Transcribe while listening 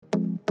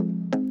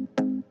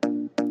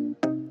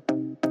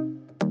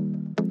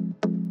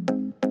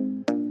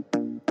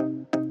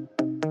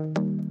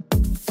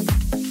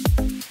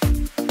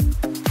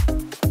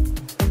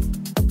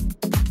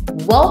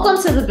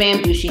Welcome to the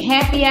Banshee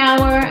Happy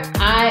Hour.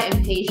 I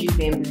am Paige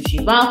Banshee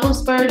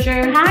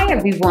Bonko-Spurger. Hi,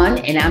 everyone,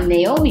 and I'm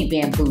Naomi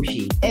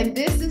Banshee. And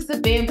this is the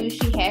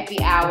Banshee Happy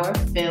Hour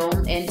film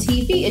and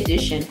TV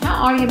edition.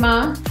 How are you,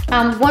 Mom?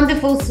 I'm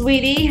wonderful,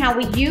 sweetie. How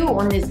are you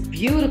on this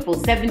beautiful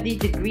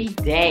 70-degree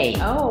day?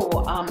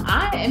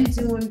 I am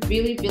doing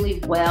really,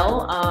 really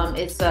well.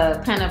 It's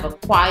a kind of a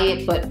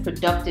quiet but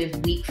productive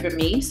week for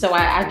me, so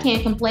I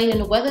can't complain,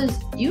 and the weather's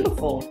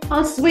beautiful.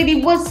 Oh,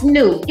 sweetie, what's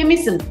new? Give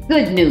me some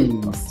good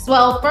news.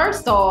 Well,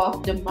 first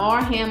off,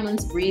 Damar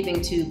Hamlin's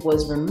breathing tube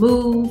was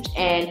removed,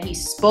 and he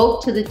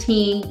spoke to the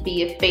team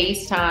via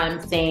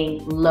FaceTime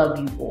saying, "Love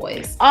you,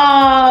 boys."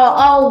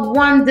 Oh,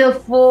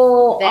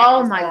 wonderful.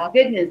 That my awesome.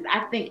 Goodness.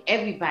 I think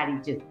everybody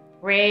just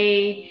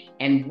prayed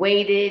and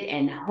waited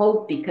and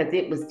hoped, because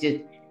it was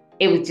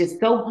just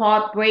so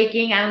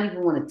heartbreaking. I don't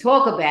even want to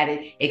talk about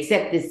it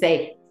except to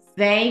say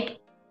thank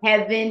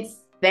heavens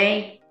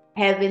that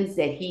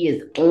he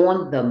is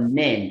on the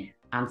mend.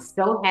 I'm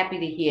so happy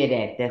to hear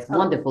that. That's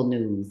wonderful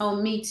news.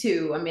 Oh, me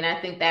too. I mean,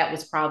 I think that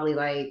was probably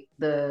like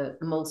the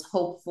most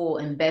hopeful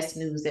and best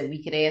news that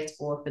we could ask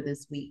for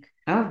this week.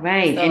 All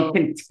right.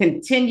 And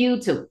continue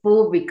to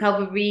full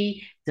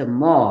recovery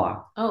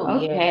tomorrow. Oh,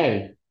 okay.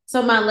 Yeah. So,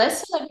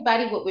 let's tell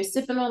everybody what we're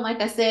sipping on.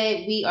 Like I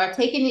said, we are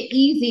taking it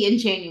easy in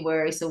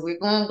January. So we're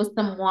going with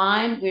some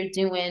wine. We're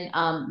doing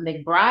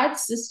McBride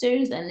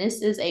Sisters, and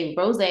this is a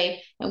rosé.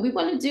 And we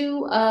want to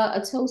do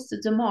a toast to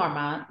Damar,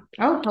 Ma.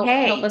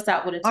 Okay. Help us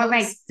out with a toast. All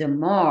right,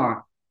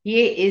 Damar.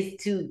 Here is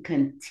to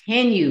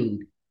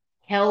continued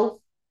health,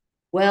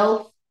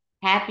 wealth,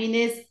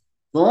 happiness,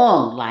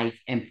 long life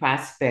and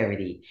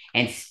prosperity,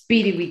 and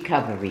speedy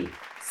recovery.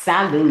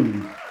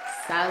 Salud.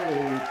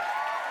 Salud.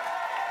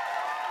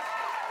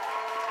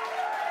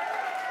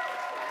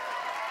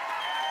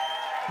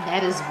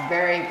 That is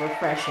very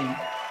refreshing.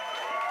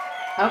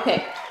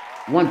 Okay.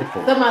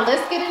 Wonderful. So,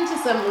 let's get into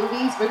some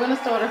movies. We're going to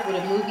start off with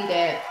a movie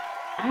that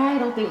I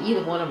don't think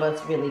either one of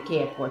us really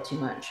cared for too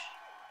much.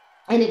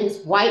 And it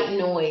is White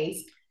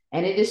Noise.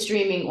 And it is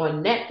streaming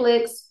on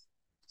Netflix,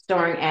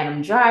 starring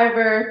Adam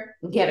Driver,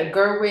 Greta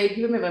Gerwig.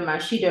 You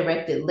remember she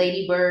directed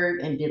Lady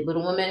Bird and did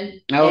Little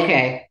Women.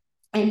 Okay.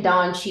 And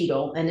Don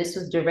Cheadle. And this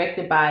was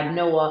directed by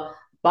Noah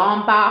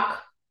Baumbach.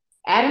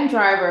 Adam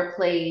Driver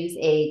plays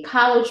a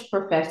college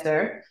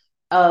professor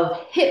of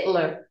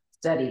Hitler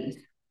studies.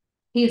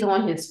 He's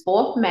on his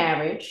fourth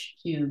marriage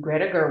to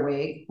Greta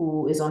Gerwig,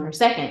 who is on her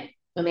second,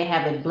 and they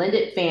have a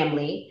blended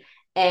family,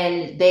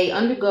 and they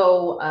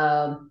undergo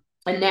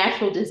a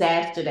natural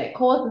disaster that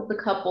causes the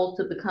couple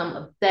to become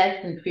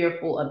obsessed and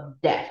fearful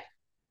of death.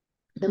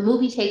 The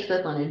movie takes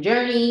us on a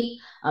journey,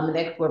 an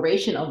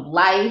exploration of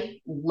life,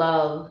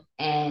 love,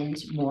 and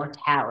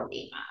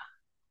mortality.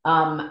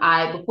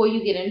 Before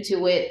you get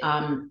into it,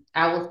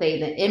 I will say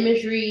the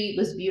imagery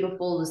was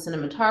beautiful, the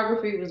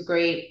cinematography was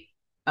great.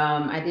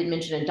 I did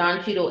mention that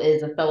Don Cheadle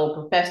is a fellow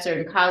professor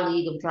and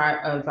colleague of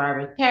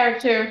Driver's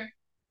character.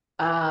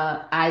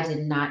 I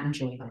did not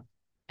enjoy it,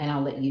 and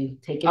I'll let you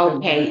take it.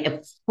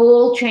 Okay,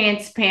 full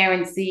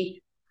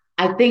transparency.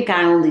 I think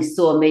I only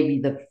saw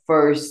maybe the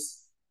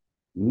first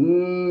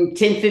 10,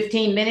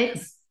 15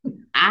 minutes.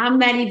 I'm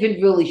not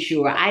even really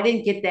sure. I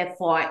didn't get that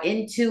far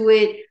into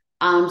it.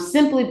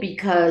 Simply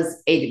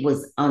because it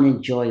was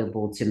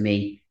unenjoyable to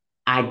me.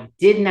 I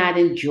did not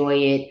enjoy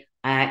it.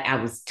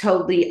 I was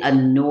totally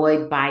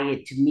annoyed by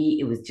it. To me,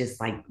 it was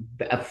just like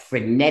a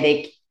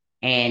frenetic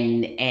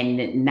and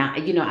not,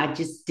 I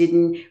just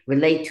didn't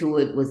relate to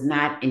it, was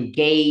not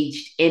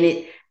engaged in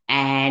it,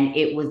 and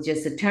it was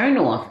just a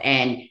turnoff.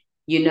 And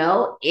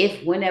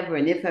whenever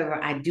and if ever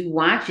I do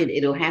watch it,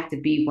 it'll have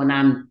to be when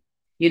I'm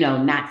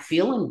not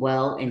feeling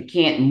well and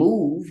can't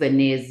move, and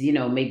there's,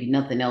 maybe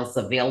nothing else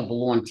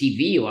available on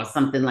TV or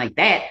something like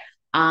that.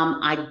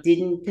 I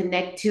didn't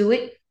connect to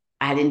it.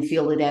 I didn't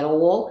feel it at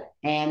all.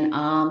 And,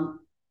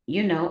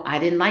 I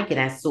didn't like it.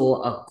 I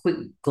saw a quick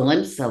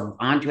glimpse of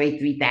Andre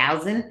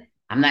 3000.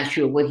 I'm not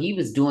sure what he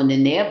was doing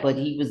in there, but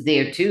he was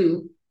there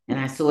too. And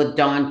I saw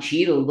Don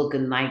Cheadle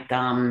looking like,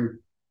 I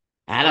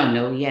don't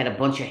know, he had a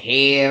bunch of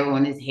hair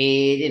on his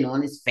head and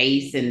on his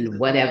face and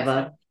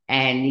whatever.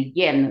 And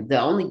again,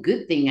 the only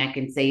good thing I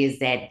can say is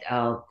that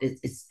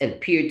it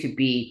appeared to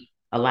be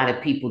a lot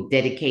of people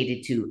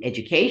dedicated to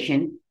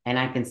education. And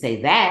I can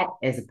say that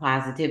as a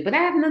positive, but I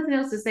have nothing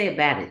else to say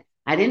about it.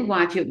 I didn't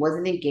watch it,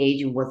 wasn't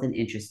engaged, and wasn't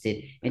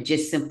interested. And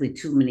just simply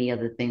too many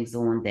other things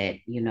on that,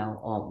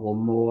 were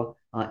more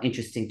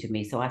interesting to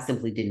me. So I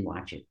simply didn't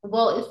watch it.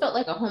 Well, it felt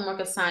like a homework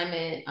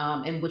assignment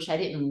in which I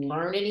didn't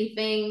learn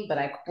anything, but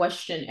I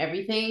questioned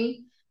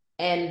everything.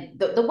 And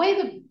the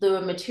way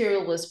the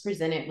material was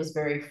presented was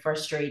very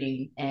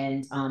frustrating.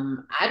 And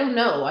I don't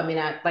know. I mean,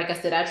 like I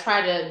said, I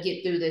tried to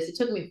get through this. It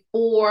took me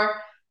 4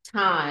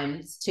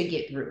 times to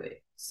get through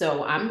it.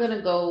 So I'm going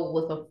to go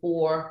with a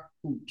 4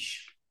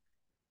 hooch.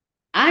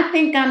 I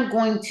think I'm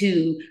going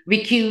to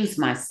recuse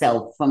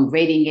myself from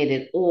rating it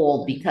at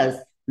all, because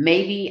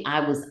maybe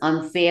I was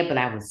unfair, but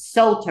I was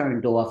so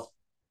turned off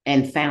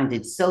and found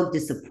it so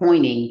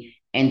disappointing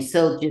and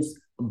so just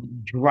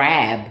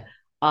drab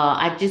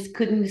I just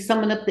couldn't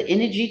summon up the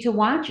energy to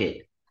watch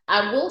it.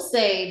 I will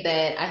say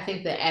that I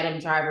think that Adam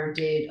Driver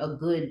did a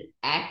good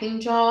acting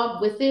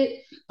job with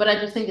it, but I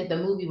just think that the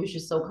movie was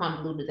just so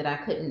convoluted that I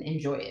couldn't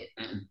enjoy it.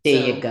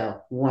 There you So,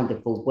 go.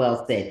 Wonderful.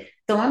 Well said.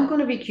 So I'm going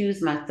to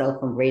recuse myself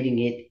from rating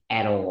it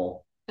at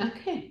all.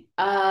 okay.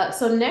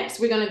 So next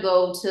we're gonna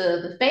go to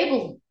the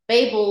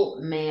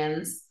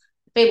Fablemans,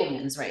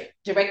 right?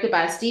 Directed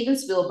by Steven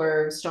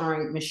Spielberg,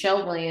 starring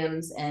Michelle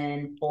Williams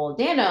and Paul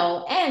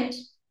Dano and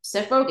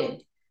Seth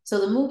Rogen. So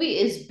the movie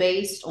is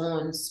based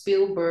on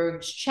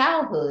Spielberg's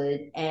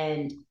childhood,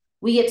 and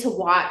we get to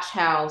watch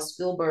how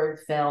Spielberg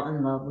fell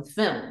in love with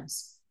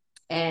films.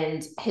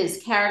 And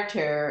his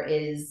character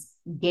is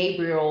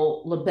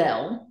Gabrielle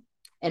LaBelle,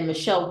 and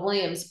Michelle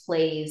Williams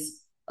plays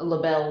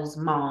LaBelle's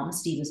mom,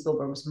 Steven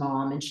Spielberg's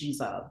mom, and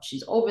she's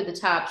over the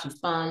top, she's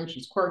fun,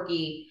 she's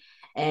quirky,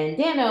 and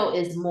Dano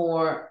is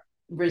more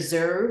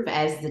reserved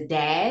as the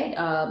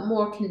dad,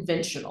 more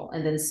conventional,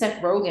 and then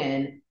Seth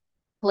Rogen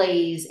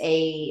plays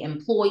a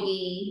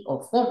employee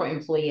or former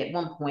employee at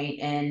one point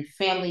and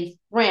family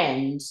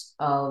friend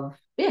of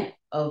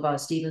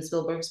Steven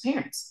Spielberg's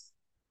parents.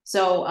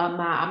 So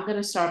I'm going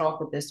to start off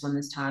with this one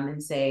this time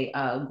and say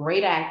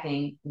great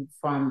acting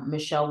from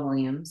Michelle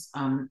Williams.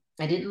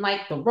 I didn't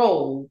like the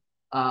role.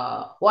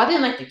 Well, I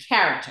didn't like the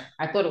character.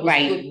 I thought it was a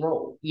Right. good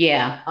role.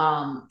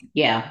 Yeah.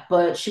 Yeah.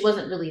 But she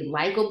wasn't really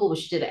likable, but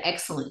she did an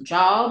excellent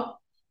job.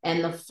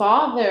 And the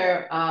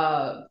father,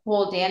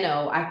 Paul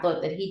Dano, I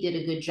thought that he did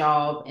a good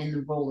job in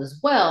the role as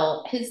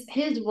well. His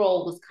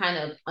role was kind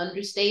of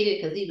understated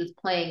because he was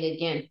playing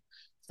against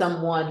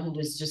someone who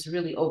was just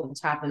really over the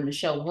top, and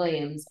Michelle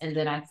Williams. And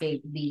then I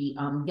think the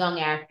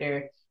young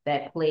actor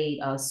that played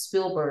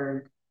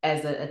Spielberg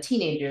as a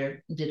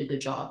teenager did a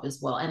good job as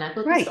well. And I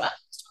thought the story Right.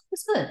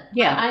 was good.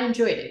 Yeah. I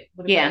enjoyed it.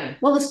 What about Yeah. you?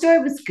 Well, the story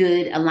was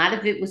good. A lot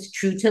of it was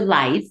true to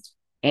life.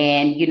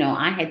 And,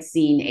 I had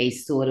seen a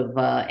sort of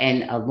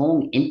and a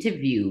long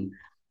interview,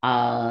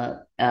 uh,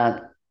 uh,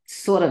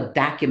 sort of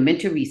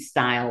documentary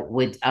style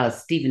with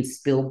Steven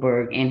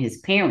Spielberg and his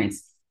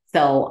parents.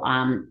 So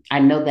I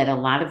know that a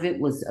lot of it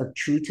was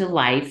true to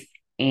life,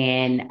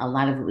 and a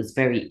lot of it was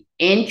very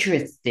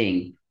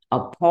interesting.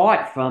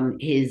 Apart from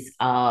his,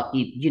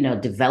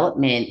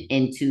 development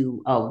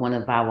into one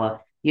of our,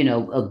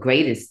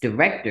 greatest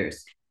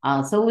directors.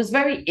 So it was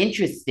very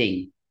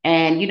interesting.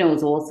 And, it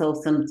was also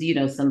some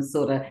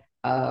sort of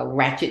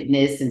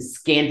ratchetness and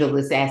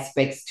scandalous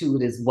aspects to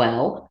it as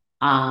well.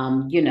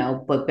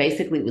 But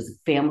basically it was a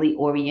family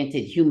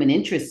oriented human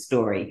interest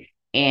story.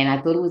 And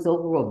I thought it was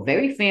overall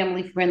very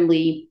family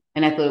friendly.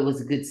 And I thought it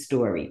was a good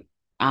story.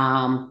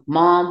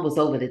 Mom was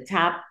over the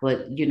top,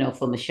 but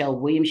for Michelle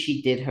Williams,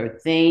 she did her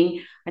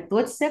thing. I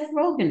thought Seth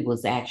Rogen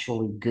was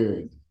actually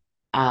good.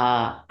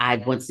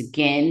 I once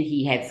again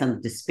he had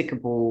some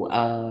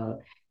despicable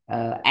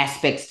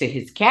aspects to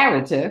his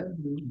character,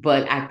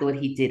 but I thought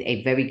he did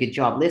a very good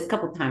job. Last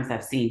couple of times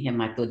I've seen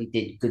him, I thought he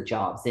did good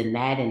jobs in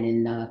that and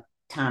in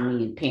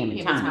Tommy and Pam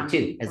and Tommy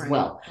too, as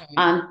well.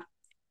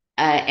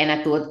 And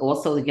I thought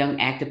also the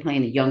young actor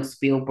playing the young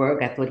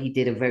Spielberg, I thought he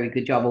did a very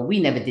good job. But we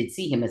never did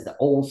see him as the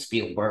old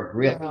Spielberg,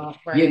 really. So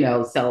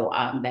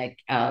that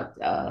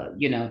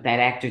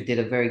actor did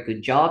a very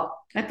good job.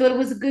 I thought it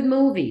was a good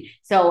movie.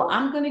 So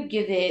I'm gonna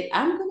give it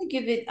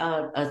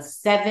a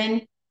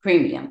 7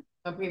 premium.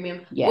 A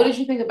premium. Yeah. What did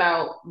you think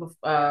about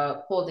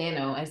Paul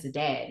Dano as the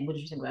dad? What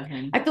did you think about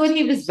him? I thought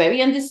he was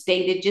very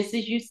understated, just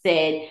as you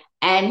said,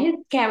 and his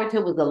character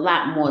was a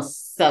lot more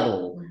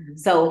subtle. Mm-hmm.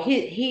 So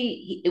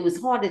he it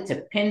was harder to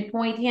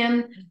pinpoint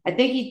him. I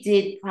think he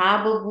did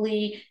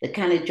probably the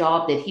kind of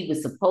job that he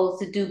was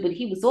supposed to do, but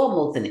he was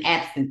almost an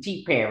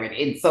absentee parent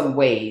in some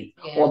ways.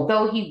 Yeah.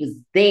 Although he was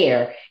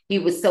there, he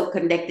was so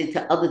connected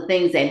to other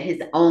things and his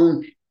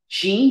own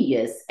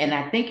genius, and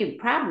I think it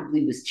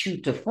probably was true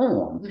to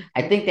form.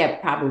 I think that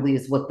probably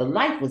is what the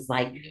life was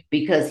like,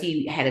 because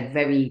he had a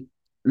very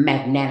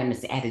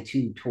magnanimous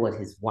attitude toward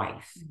his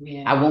wife.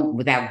 Yeah. I won't,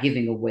 without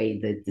giving away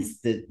the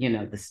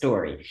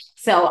story.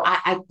 So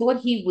I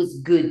thought he was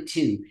good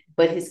too,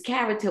 but his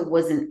character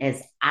wasn't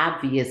as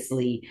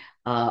obviously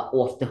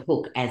off the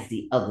hook as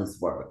the others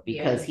were,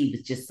 because he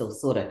was just so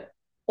sort of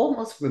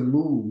almost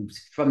removed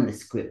from the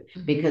script,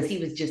 because he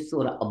was just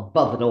sort of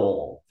above it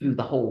all through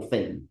the whole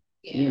thing.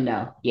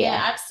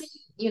 I've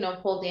seen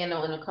Paul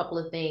Dano in a couple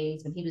of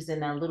things. When he was in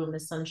that Little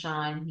Miss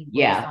Sunshine, he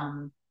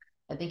was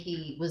I think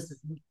he was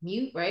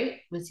mute, right?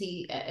 Was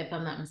he, if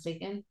I'm not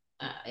mistaken?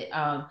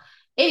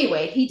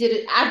 Anyway, he did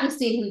it. I've just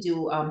seen him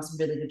do some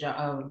really good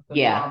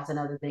jobs and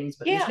other things.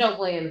 But Michelle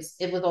Williams,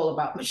 it was all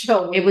about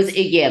Michelle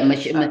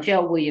Williams.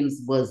 Michelle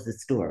Williams was the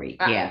story.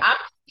 I'm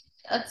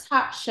a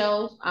top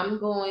shelf. I'm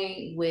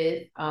going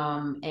with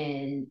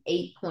an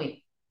 8 point.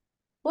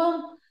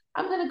 Well,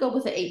 I'm gonna go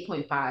with an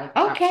 8.5.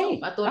 Okay.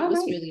 I thought it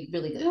was really,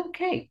 really good.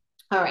 Okay.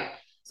 All right.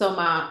 So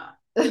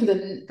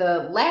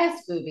the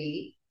last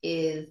movie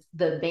is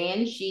The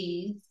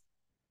Banshees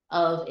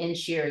of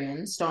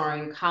Insherin,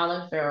 starring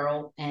Colin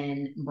Farrell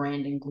and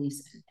Brandon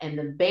Gleeson. And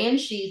The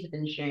Banshees of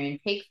Insherin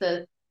takes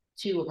us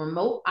to a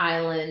remote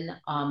island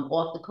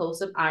off the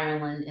coast of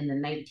Ireland in the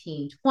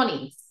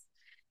 1920s.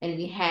 And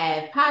we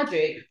have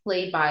Patrick,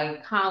 played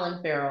by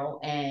Colin Farrell,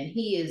 and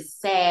he is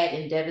sad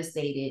and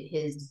devastated.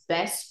 His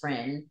best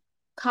friend,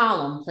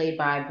 Colin, played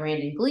by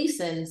Brandon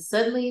Gleeson,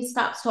 suddenly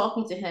stops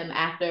talking to him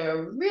after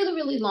a really,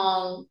 really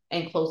long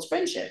and close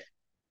friendship.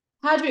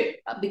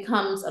 Patrick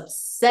becomes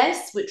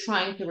obsessed with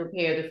trying to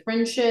repair the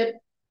friendship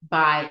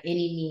by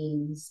any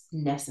means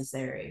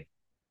necessary.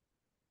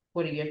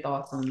 What are your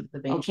thoughts on the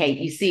Banshee? Okay,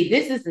 you see,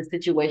 this is a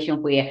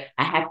situation where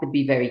I have to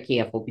be very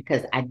careful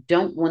because I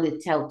don't want to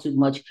tell too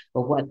much,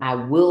 but what I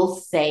will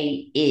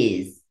say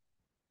is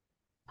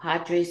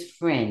Padre's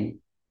friend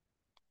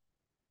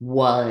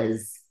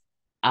was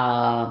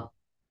as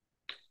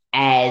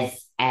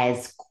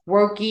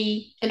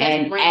quirky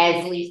and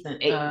Brandon Gleeson.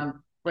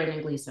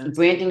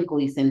 Brandon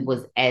Gleeson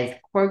was as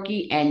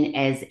quirky and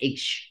as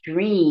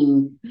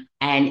extreme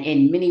and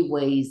in many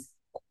ways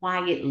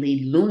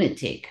quietly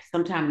lunatic,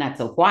 sometimes not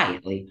so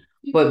quietly,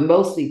 but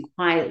mostly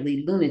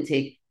quietly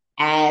lunatic,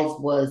 as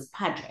was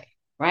Padre,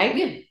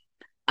 right?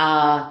 Yeah.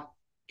 I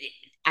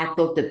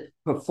thought the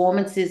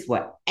performances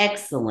were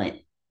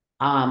excellent.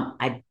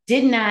 I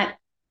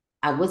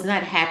was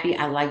not happy.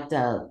 I liked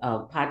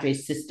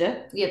Padre's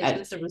sister. Yeah, the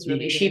sister was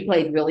really She good.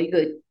 played really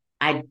good.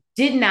 I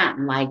did not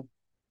like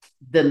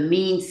the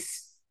mean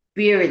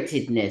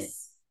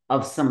spiritedness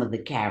of some of the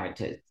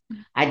characters.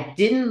 I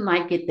didn't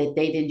like it that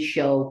they didn't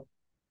show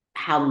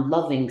how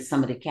loving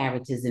some of the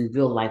characters in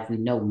real life we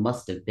know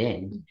must have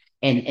been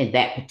in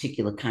that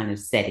particular kind of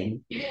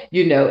setting.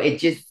 You know, it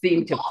just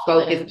seemed to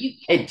focus,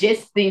 it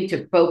just seemed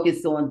to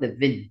focus on the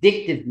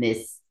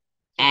vindictiveness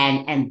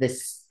and the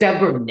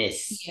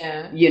stubbornness,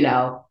 you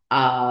know,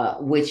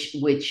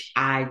 which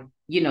I,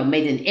 you know,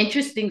 made an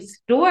interesting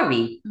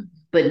story,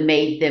 but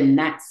made them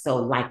not so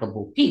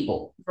likable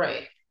people.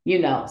 Right. You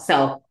know,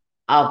 so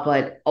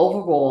but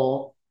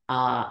overall,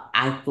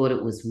 I thought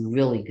it was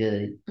really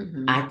good.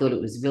 I thought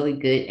it was really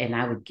good, and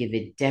I would give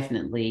it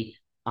definitely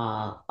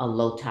a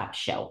low top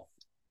shelf.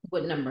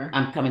 What number?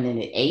 I'm coming in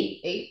at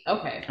 8. 8.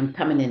 Okay. I'm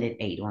coming in at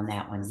 8 on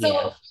that one. So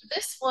yeah.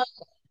 This one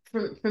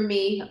for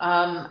me,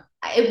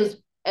 it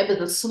was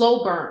a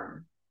slow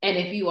burn. And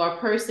if you are a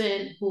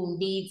person who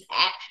needs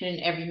action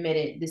every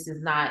minute, this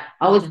is not.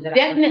 Oh, it's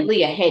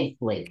definitely a head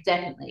flick. It's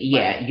definitely.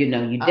 Yeah, right. You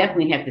know, you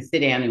definitely have to sit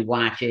down and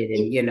watch it,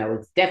 and you know,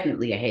 it's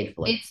definitely a head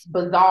flick. It's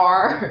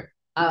bizarre.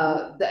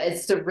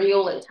 It's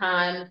surreal at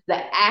times.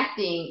 The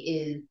acting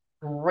is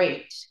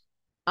great.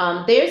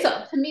 There's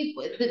to me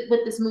what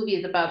this movie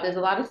is about. There's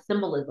a lot of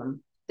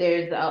symbolism.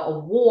 There's a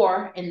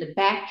war in the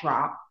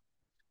backdrop.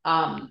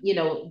 You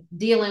know,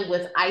 dealing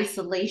with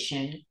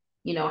isolation,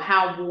 you know,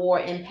 how war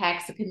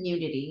impacts the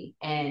community,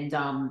 and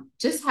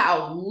just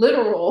how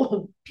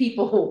literal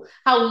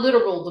how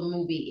literal the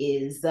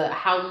movie is,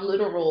 how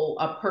literal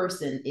a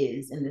person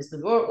is in this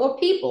movie, or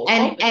people.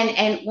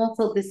 And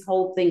also this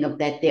whole thing of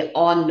that there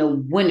are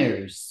no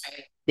winners.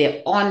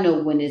 There are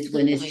no winners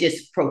when it's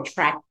just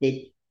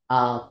protracted,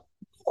 when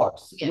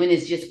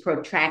it's just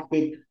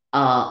protracted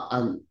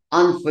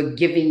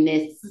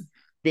unforgivingness.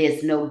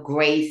 There's no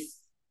grace.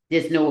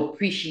 There's no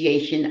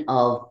appreciation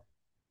of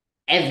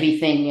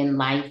everything in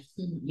life,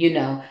 you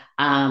know.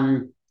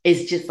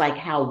 It's just like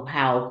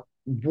how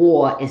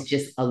war is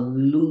just a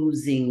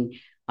losing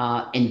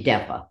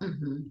endeavor,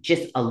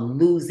 just a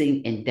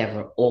losing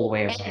endeavor all the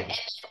way around.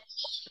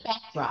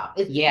 Backdrop.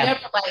 It's never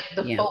like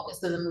the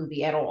focus of the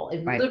movie at all.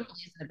 It literally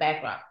is in the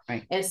backdrop.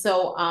 Right. And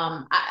so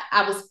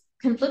I was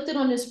conflicted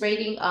on this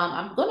rating.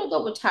 I'm gonna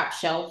go with top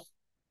shelf.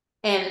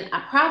 And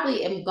I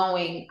probably am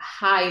going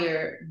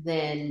higher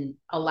than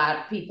a lot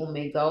of people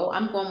may go.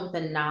 I'm going with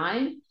a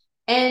 9.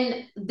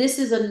 And this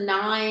is a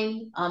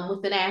 9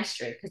 with an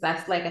asterisk, because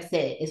that's, like I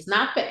said, it's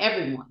not for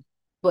everyone,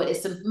 but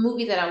it's a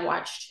movie that I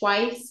watched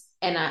twice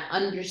and I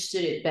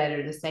understood it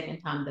better the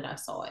second time that I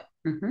saw it.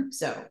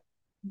 So,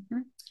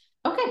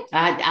 okay.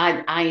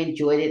 I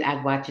enjoyed it.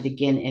 I'd watch it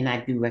again and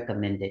I do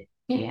recommend it.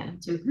 Yeah.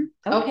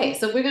 Okay,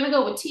 so we're gonna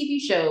go with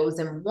TV shows,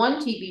 and one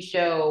TV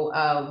show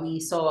we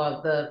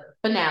saw the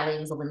finale.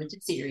 It was a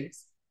limited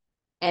series,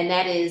 and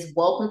that is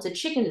Welcome to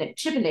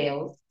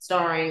Chippendales,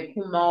 starring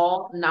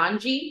Kumail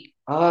Nanjiani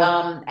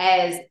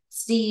as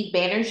Steve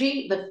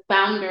Banerjee, the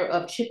founder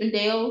of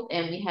Chippendales,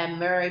 and we have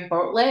Murray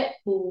Bartlett,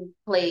 who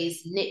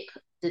plays Nick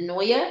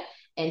DeNoia,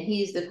 and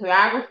he's the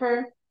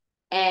choreographer.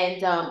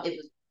 And it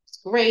was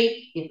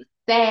great. It was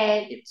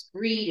sad. It was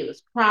greed. It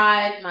was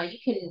pride. Now you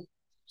can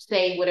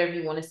say whatever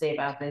you want to say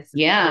about this.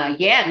 Yeah.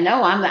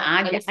 No,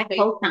 I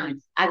co-sign.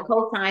 I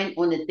co-sign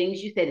on the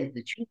things you said. Is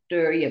the true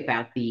story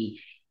about the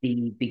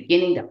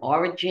beginning, the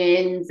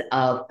origins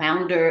of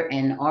founder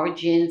and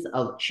origins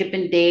of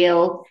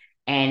Chippendale.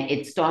 And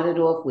it started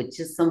off with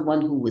just someone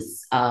who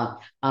was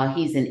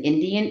he's an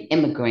Indian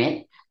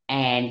immigrant,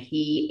 and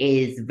he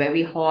is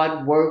very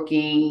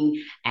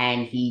hardworking,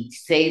 and he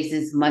saves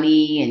his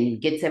money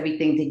and gets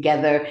everything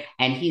together.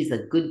 And he's a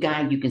good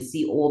guy. You can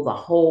see all the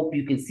hope.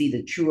 You can see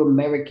the true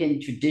American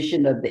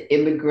tradition of the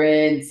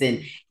immigrants,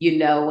 and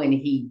and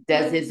he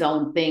does his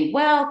own thing.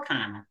 Well,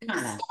 kind of.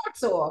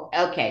 Starts off.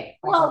 Okay.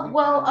 Well.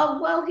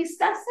 He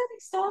starts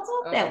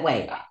off that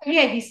way.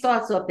 Yeah, he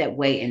starts off that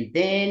way, and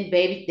then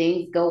baby,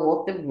 things go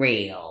off the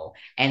rail.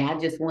 And I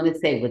just want to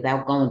say,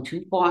 without going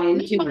too far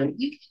into it,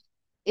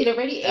 it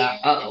already aired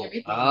and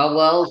everything. Oh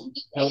well,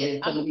 some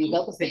of these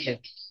other pictures.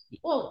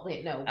 Well,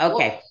 wait, no.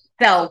 Okay,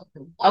 so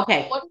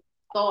okay. What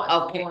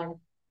thoughts on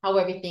how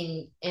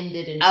everything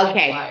ended in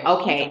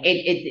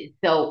okay.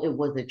 So it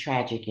was a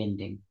tragic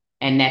ending,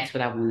 and that's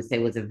what I want to say.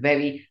 It was a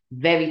very,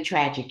 very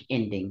tragic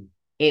ending.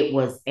 It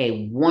was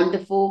a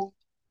wonderful,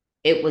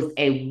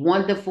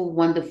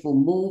 wonderful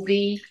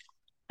movie.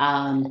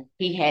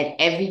 He had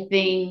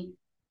everything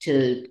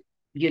to,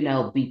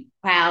 be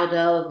proud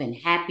of and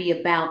happy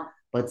about,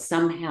 but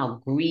somehow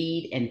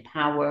greed and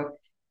power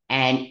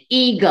and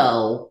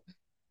ego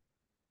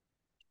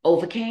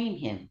overcame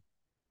him,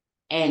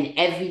 and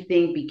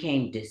everything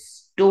became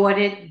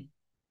distorted.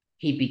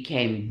 He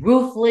became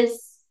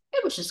ruthless.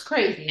 It was just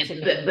crazy to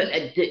me. But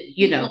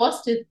he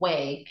lost his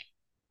way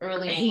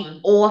early on.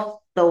 Off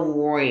the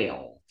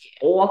rail.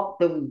 Off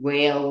the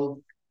rail,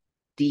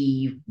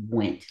 Steve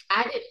went.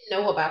 I didn't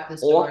know about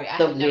this story. I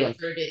had never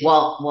heard it.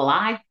 Well,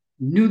 I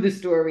knew the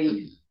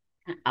story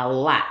a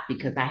lot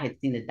because I had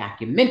seen a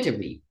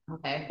documentary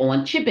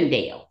on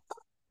Chippendale.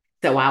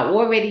 So I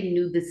already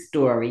knew the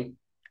story,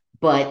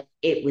 but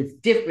it was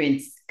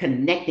different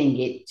connecting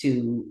it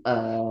to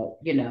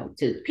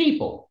to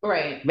people,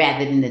 right,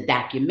 rather than the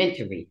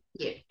documentary.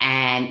 Yeah.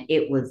 And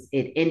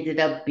it ended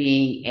up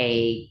being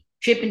a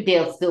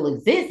Chippendale still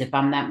exists, if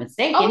I'm not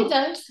mistaken. Oh, it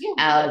does.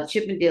 Yeah.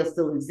 Chippendale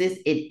still exists.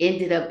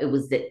 It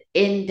was the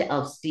end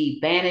of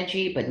Steve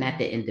Banerjee, but not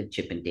the end of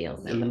Chippendale.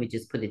 So let me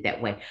just put it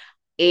that way.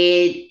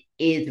 It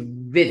is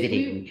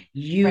riveting.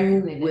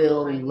 You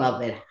will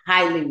love it.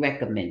 Highly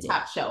recommend it.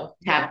 Top shelf.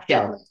 Top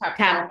shelf.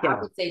 I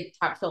would say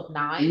top shelf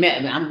 9.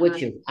 I'm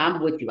with you.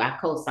 I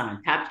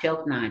co-sign top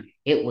shelf 9.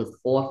 It was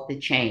off the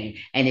chain.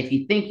 And if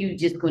you think you're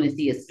just going to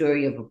see a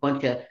story of a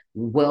bunch of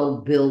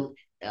well-built,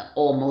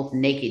 almost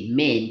naked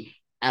men,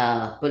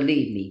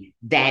 believe me,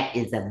 that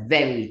is a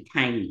very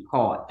tiny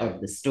part of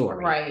the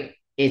story. Right.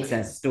 It's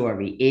a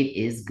story. It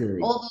is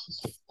good.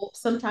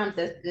 Sometimes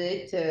that's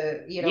good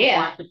to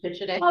watch the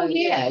picture. That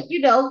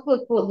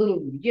for a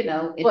little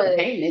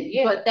entertainment.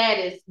 But that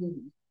is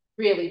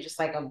really just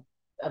like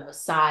a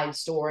side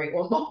story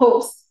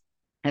almost.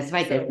 That's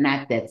right. So,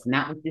 that's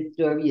not what this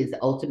story is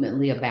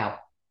ultimately about.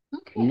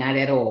 Okay. Not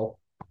at all.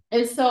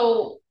 And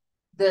so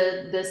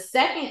the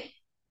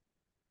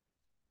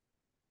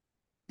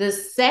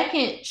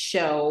second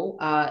show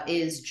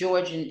is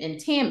George and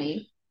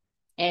Tammy.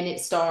 And it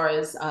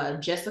stars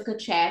Jessica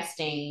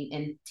Chastain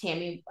and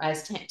Tammy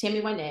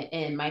Wynette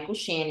and Michael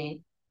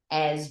Shannon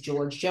as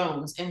George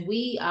Jones. And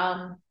we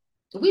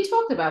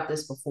talked about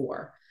this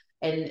before.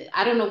 And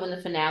I don't know when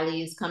the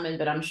finale is coming,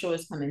 but I'm sure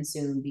it's coming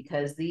soon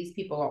because these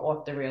people are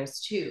off the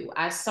rails too.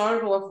 I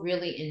started off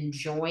really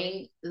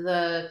enjoying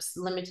the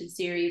limited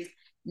series.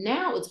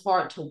 Now it's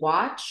hard to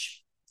watch.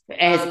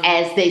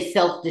 As they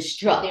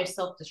self-destruct. They're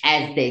self-destruct.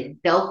 As they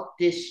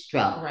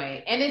self-destruct.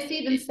 Right. And it's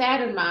even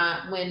sadder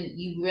when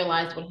you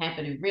realize what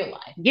happened in real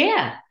life.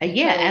 Yeah.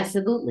 Yeah,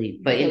 absolutely.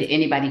 But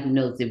anybody who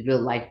knows the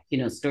real life,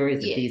 stories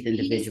of these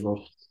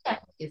individuals.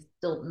 Is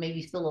still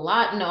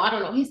alive. No, I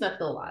don't know. He's not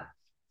still alive.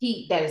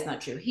 That is not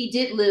true. He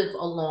did live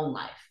a long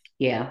life.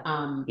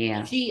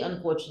 Yeah. She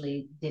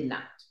unfortunately did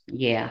not.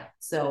 Yeah.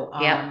 So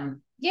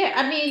yeah,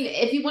 I mean,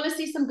 if you want to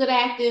see some good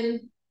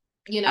acting,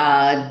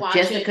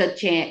 Jessica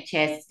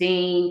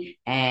Chastain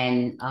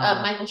and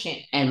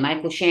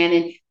Michael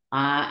Shannon.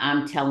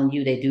 I'm telling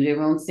you, they do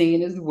their own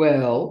singing as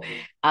well.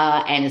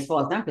 And as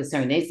far as I'm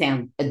concerned, they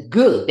sound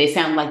good. They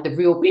sound like the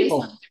real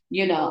people,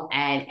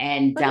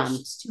 and but it's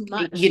just too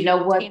much. You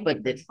know what?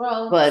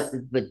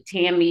 But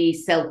Tammy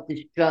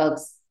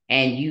self-destructs,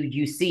 and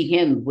you see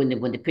him when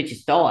the picture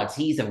starts,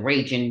 he's a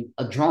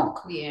drunk.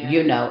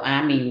 Yeah.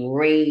 I mean,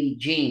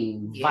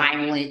 raging,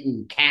 violent,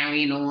 and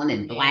carrying on,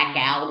 and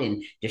blackout,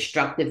 and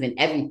destructive, and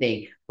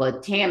everything.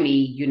 But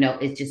Tammy,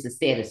 it's just a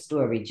sad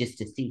story just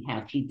to see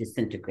how she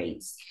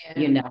disintegrates.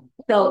 Yeah.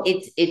 So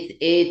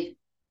it's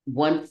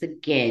once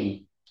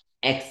again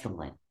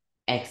excellent.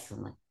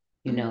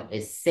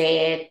 It's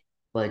sad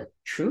but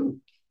true.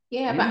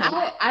 Yeah, but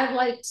I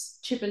liked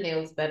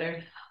Chippendales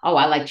better. Oh,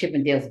 I like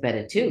Chippendales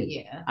better too.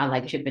 Yeah, I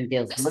like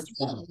Chippendales much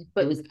better.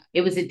 But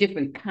it was a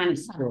different kind of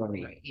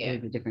story. Right, yeah.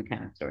 It was a different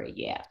kind of story.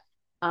 Yeah.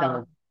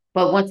 So,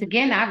 but once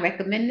again, I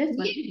recommend this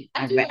one.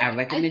 I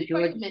recommend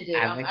George.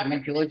 I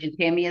recommend George and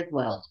Tammy as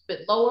well. A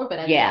bit lower,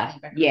 but yeah.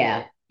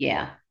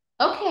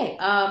 Okay.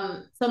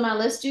 So now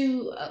let's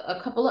do a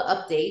couple of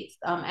updates.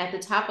 At the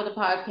top of the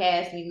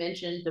podcast, we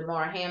mentioned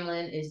Damar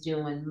Hamlin is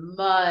doing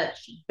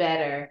much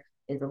better.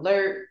 Is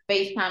alert,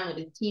 FaceTime with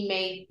his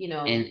teammates,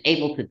 and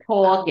able to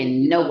talk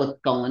and know what's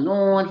going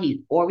on.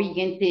 He's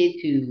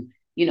oriented to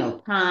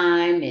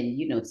time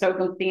and,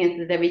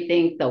 circumstances,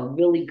 everything. So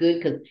really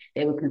good because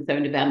they were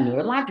concerned about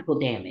neurological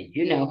damage.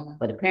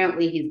 But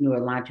apparently he's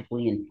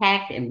neurologically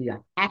intact and we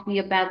are happy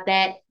about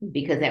that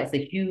because that was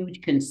a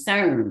huge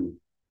concern.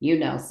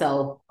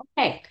 So,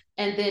 okay.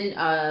 And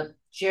then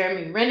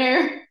Jeremy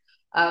Renner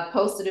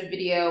posted a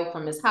video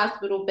from his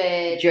hospital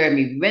bed.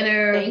 Jeremy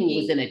Renner, who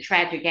was in a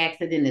tragic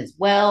accident as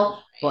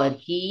well, but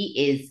he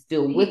is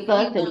still with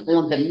us and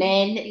on the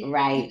mend,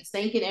 right? He was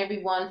thanking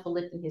everyone for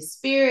lifting his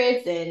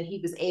spirits, and he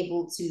was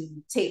able to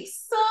take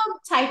some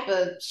type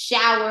of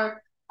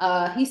shower.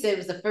 He said it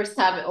was the first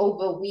time in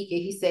over a week,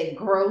 and he said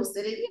gross,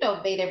 and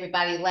it made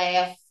everybody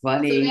laugh.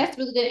 Funny. So that's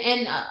really good.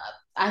 And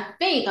I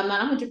think, I'm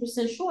not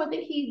 100% sure, I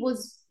think he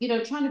was,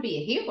 trying to be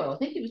a hero. I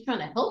think he was trying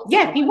to help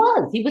Yes, someone. he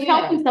was. He was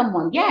helping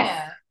someone. Yes.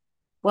 Yeah.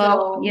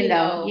 Well,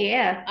 So,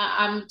 yeah.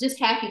 I'm just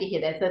happy to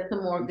hear that. That's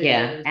some more good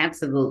news.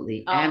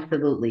 Absolutely.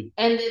 Absolutely.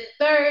 And the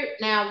third,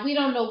 now we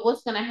don't know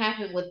what's going to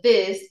happen with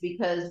this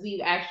because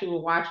we actually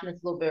were watching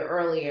this a little bit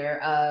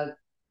earlier.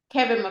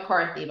 Kevin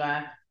McCarthy,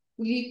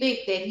 do you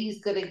think that he's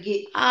going to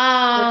get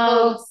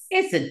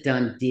it's a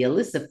done deal.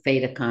 It's a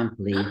fait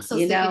accompli. I'm so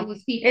sick of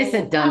these people. It's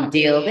a done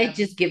deal. They're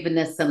just giving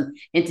us some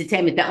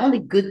entertainment. The only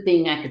good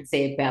thing I could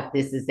say about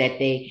this is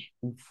that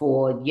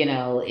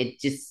it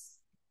just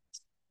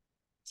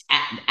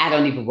I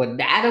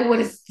don't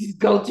want to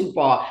go too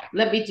far.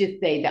 Let me just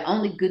say the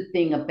only good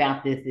thing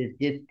about this is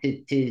just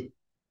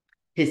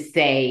to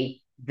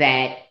say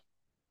that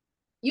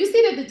you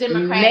see that the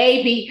Democrats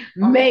maybe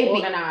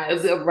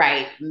organized.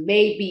 Right.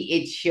 Maybe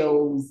it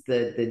shows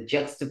the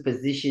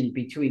juxtaposition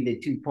between the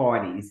two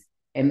parties.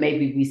 And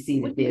maybe we see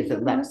that there's a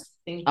left.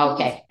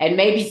 Okay. And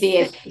maybe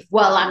there's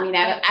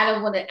I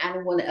don't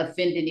want to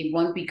offend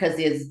anyone because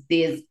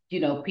there's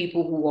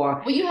people who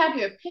are you have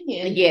your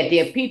opinion. Yeah,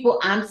 there are people,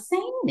 I'm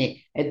saying it.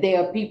 And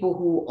there are people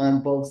who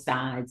on both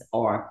sides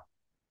are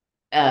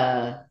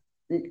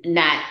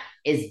not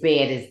as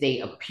bad as they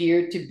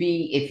appear to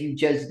be. If you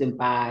judge them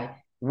by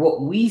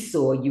what we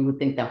saw, you would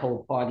think the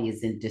whole party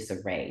is in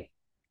disarray.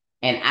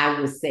 And I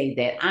would say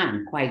that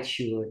I'm quite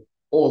sure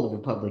all the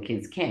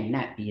Republicans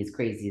cannot be as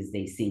crazy as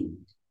they seem.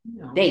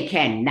 No. They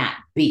cannot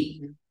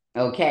be.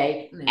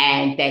 Okay. No.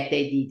 And that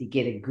they need to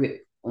get a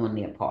grip on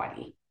their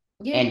party.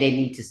 Yeah. And they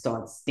need to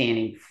start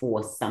standing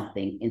for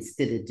something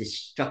instead of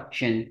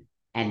destruction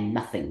and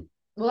nothing.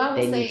 Well, I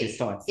would say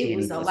it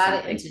was a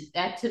lot of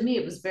that to me.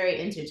 It was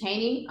very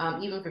entertaining,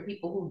 even for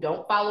people who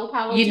don't follow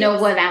politics. You know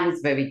what? I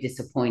was very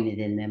disappointed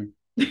in them.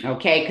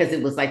 Okay, because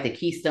it was like the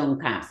Keystone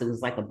Cops. It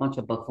was like a bunch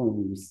of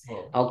buffoons.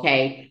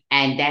 Okay,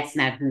 and that's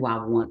not who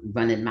I want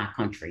running my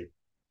country.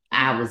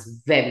 I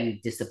was very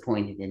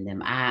disappointed in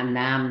them. I'm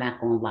not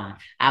gonna lie.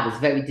 I was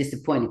very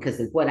disappointed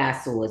because what I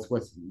saw is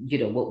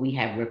what we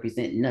have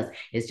representing us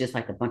is just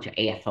like a bunch of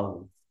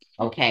assholes.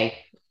 Okay,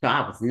 so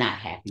I was not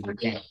happy with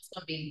that. It's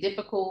gonna be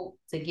difficult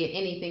to get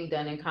anything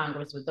done in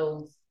Congress with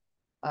those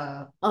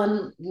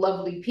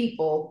unlovely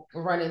people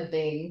running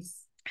things.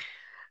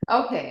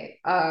 Okay,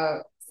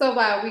 so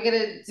we're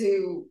gonna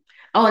do.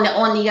 On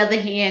the other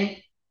hand,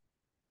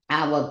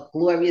 our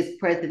glorious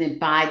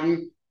President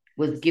Biden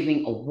was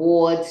giving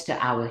awards to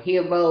our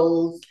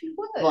heroes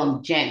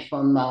from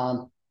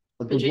the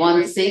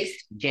 1/6,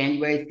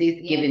 January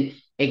 6th, giving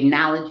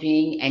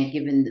acknowledging and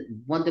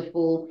giving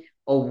wonderful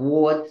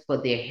awards for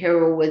their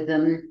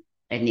heroism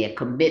and their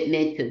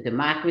commitment to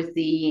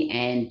democracy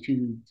and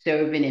to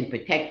serving and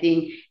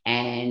protecting.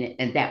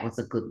 And that was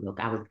a good look.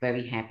 I was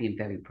very happy and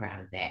very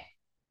proud of that.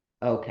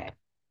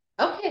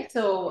 Okay,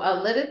 so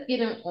let us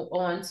get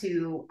on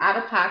to out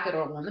of pocket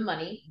or on the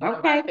money.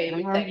 Okay,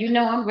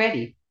 I'm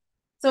ready.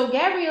 So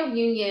Gabrielle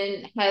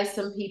Union has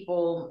some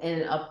people in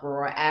an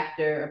uproar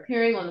after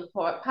appearing on the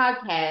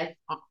podcast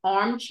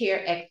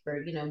Armchair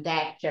Expert,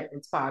 Dak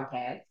Shepard's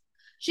podcast.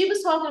 She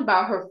was talking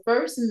about her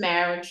first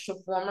marriage to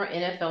former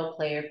NFL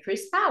player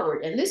Chris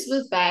Howard, and this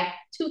was back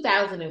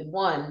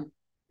 2001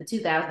 to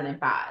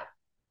 2005.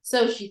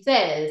 So she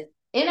says,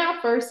 in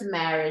our first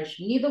marriage,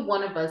 neither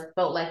one of us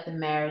felt like the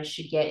marriage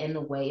should get in the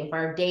way of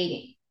our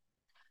dating.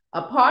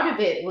 A part of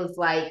it was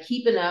like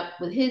keeping up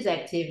with his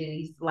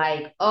activities,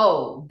 like,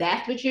 oh,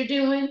 that's what you're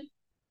doing.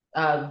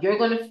 You're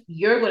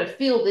gonna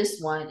feel this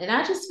one, and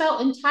I just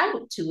felt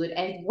entitled to it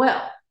as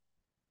well.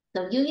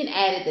 So Union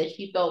added that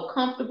she felt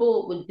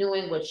comfortable with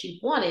doing what she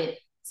wanted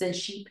since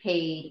she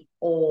paid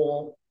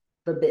all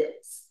the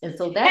bills, and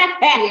so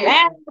that's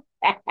weird.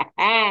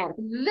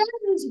 That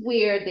is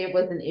where there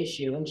was an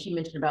issue, and she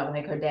mentioned about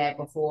like her dad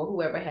before.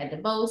 Whoever had the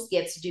most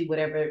gets to do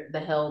whatever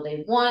the hell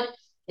they want,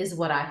 is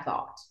what I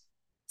thought.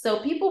 So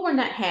people were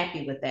not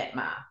happy with that,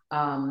 Ma.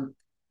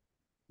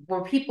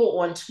 Were people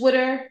on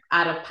Twitter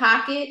out of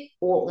pocket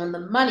or on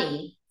the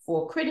money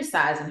for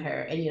criticizing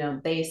her?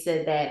 And, they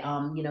said that,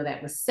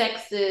 that was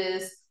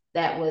sexist,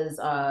 that was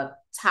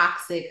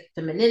toxic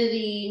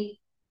femininity.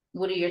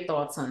 What are your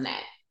thoughts on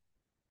that?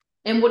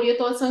 And what are your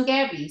thoughts on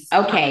Gabby's?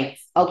 Okay.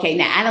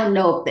 Now, I don't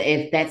know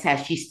if that's how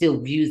she still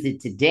views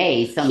it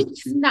today.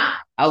 She's not.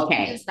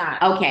 Okay. She's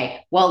not.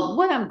 Okay. Well,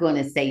 what I'm going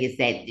to say is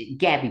that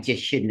Gabby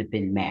just shouldn't have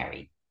been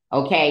married.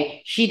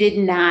 Okay. She did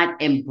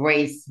not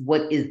embrace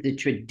what is the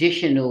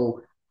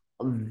traditional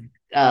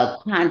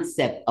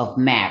concept of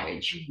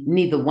marriage.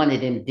 Neither one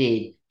of them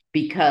did,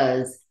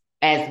 because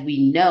as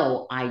we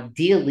know,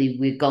 ideally,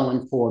 we're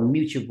going for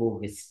mutual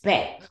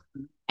respect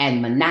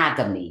and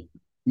monogamy,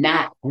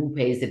 not who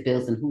pays the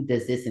bills and who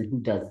does this and who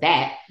does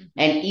that.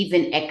 And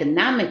even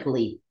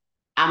economically,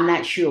 I'm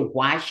not sure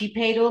why she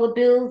paid all the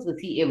bills. Was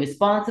he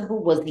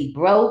irresponsible? Was he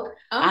broke?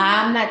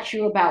 I'm not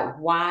sure about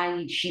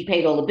why she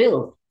paid all the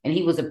bills. And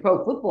he was a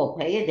pro football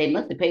player. They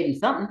must have paid him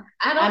something.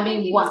 I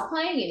think he was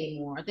playing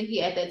anymore. I think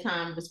he at that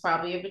time was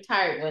probably a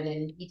retired one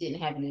and he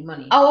didn't have any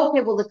money. Oh,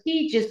 okay. Well, if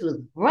he just was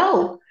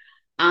broke,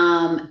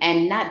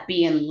 and not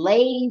being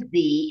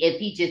lazy, if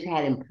he just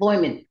had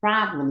employment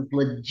problems,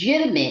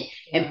 legitimate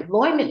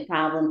employment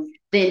problems,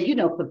 then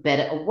for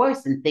better or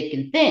worse, and thick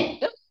and thin,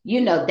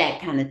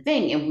 that kind of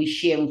thing. And we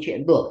share and share.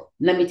 Look,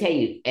 let me tell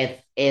you,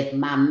 if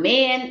my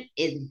man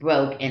is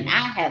broke and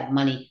I have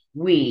money,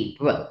 we ain't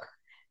broke.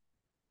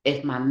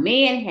 If my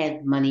man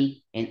has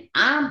money and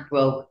I'm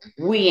broke,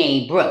 we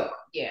ain't broke.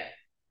 Yeah.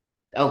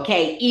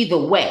 Okay. Either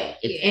way,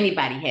 if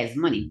anybody has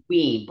money, we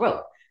ain't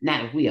broke.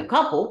 Now, if we a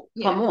couple,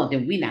 come on,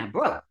 then we not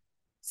broke.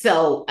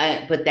 So,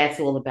 but that's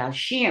all about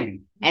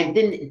sharing. And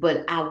then,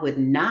 but I would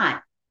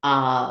not,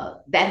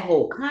 that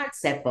whole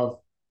concept of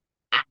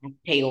I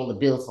pay all the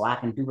bills so I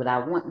can do what I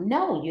want.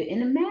 No, you're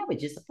in a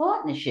marriage. It's a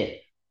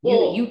partnership.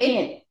 You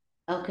can't.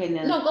 Okay,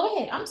 no, go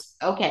ahead.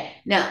 Okay.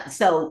 Now,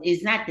 so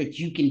it's not that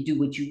you can do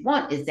what you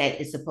want, it's that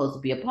it's supposed to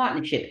be a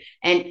partnership.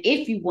 And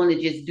if you want to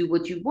just do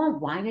what you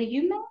want, why are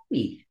you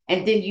married?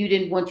 And then you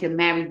didn't want your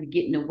marriage to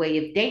get in the way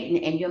of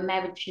dating, and your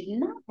marriage should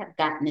not have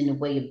gotten in the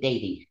way of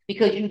dating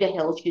because you the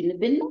hell shouldn't have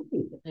been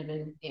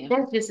married.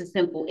 That's just a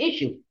simple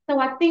issue. So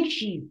I think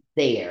she's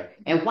there.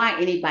 And why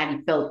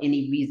anybody felt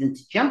any reason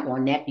to jump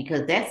on that,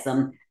 because that's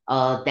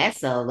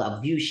a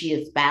view she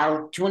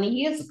espoused 20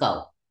 years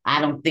ago.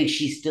 I don't think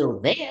she's still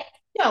there.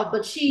 No,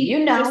 but she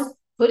just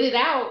put it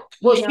out.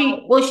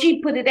 She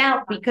put it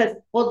out because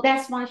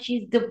that's why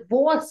she's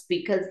divorced,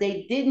 because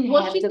they didn't.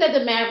 Well, she said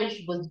the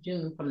marriage was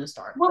doomed from the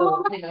start.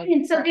 Well,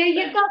 so there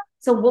you go.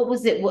 So what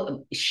was it?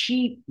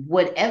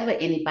 Whatever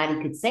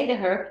anybody could say to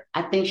her,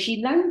 I think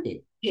she learned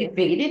it. She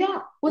figured it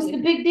out. What's the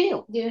big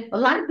deal? Yeah. A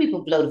lot of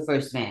people blow the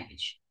first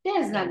marriage.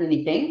 There's not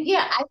anything.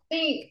 Yeah,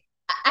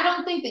 I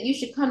don't think that you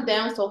should come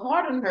down so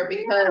hard on her,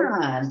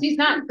 because she's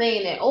not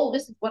saying that, oh,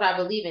 this is what I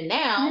believe in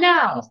now.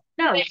 No.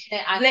 Right.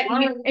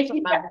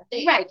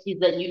 She's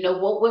letting you know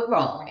what went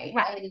wrong.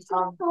 Right. And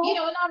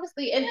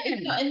obviously,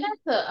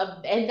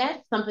 and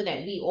that's something that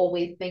we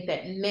always think,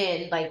 that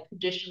men, like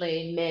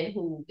traditionally men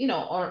who,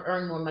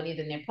 earn more money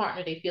than their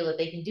partner, they feel that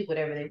they can do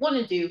whatever they want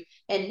to do.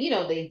 And,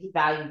 they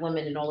devalue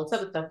women and all this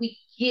other stuff. We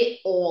get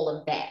all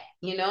of that,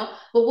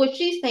 but what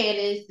she's saying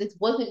is this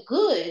wasn't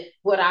good.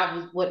 What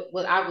I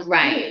was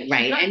right.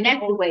 And that's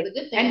the way,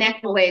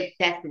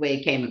 that's the way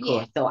it came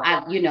across.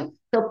 Yeah. So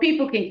so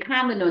people can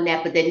comment on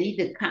that, but they need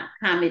to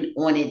comment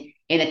on it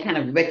in a kind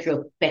of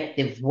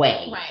retrospective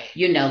way.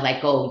 Right.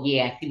 Like, oh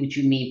yeah, I see what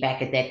you mean.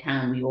 Back at that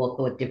time, we all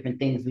thought different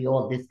things. We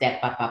all this,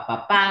 that, ba, ba,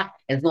 ba, ba.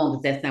 As long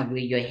as that's not where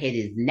your head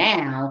is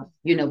now,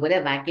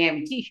 whatever. I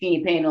guarantee she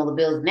ain't paying all the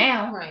bills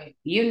now. Right.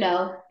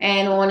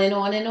 And on and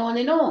on and on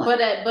and on.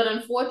 But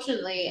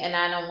unfortunately, and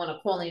I don't want to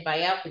call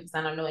anybody out because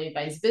I don't know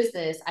anybody's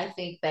business, I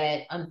think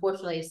that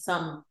unfortunately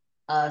some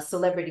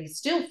celebrities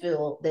still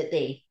feel that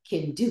they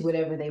can do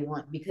whatever they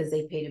want because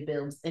they pay the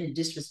bills and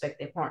disrespect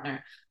their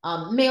partner.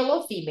 Male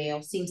or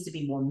female, seems to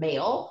be more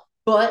male,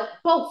 but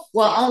both.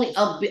 Well,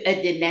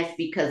 then that's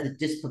because of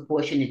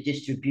disproportionate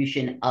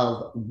distribution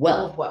of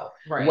wealth.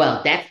 Right.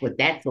 Well, that's what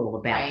that's all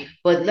about. Right.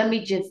 But let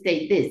me just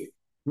say this.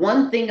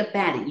 One thing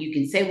about it, you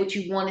can say what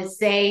you want to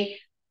say.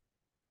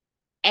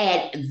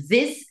 At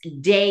this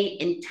day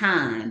and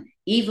time,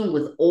 even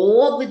with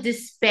all the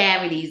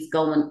disparities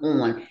going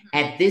on,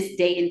 at this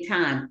day and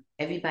time,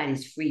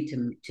 everybody's free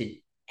to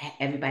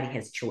everybody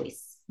has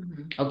choice.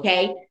 Mm-hmm.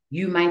 Okay?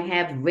 You might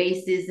have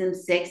racism,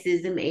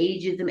 sexism,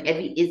 ageism,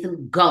 every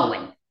ism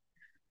going.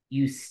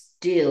 You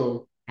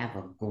still have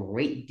a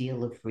great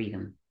deal of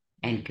freedom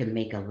and can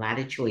make a lot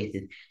of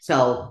choices.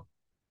 So,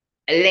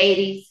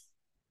 ladies,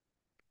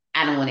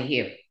 I don't want to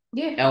hear it.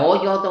 Yeah.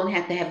 All y'all don't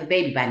have to have a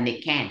baby by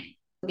Nick Cannon.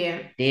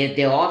 Yeah.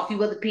 There are a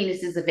few other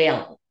penises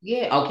available.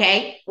 Yeah.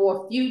 Okay.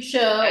 For future.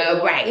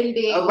 Right.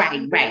 You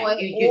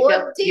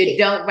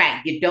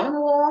don't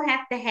all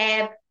have to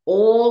have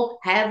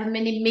however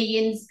many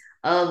millions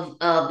of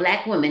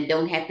black women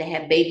don't have to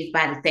have babies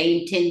by the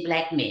same 10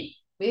 black men.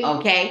 Yeah.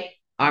 Okay.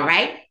 All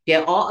right.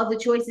 There are other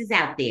choices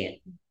out there.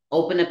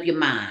 Open up your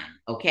mind.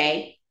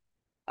 Okay.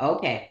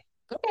 Okay.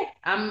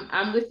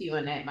 I'm with you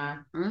on that, Ma.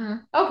 Mm-hmm.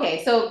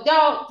 Okay, so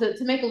y'all,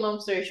 to make a long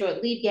story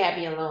short, leave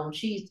Gabby alone.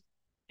 She's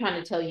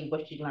trying to tell you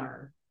what she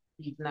learned.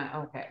 She's not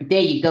okay.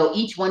 There you go.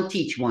 Each one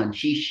teach one.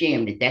 She's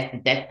sharing it. That's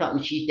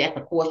something that's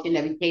a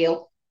cautionary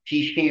tale.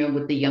 She's sharing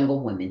with the younger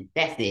women.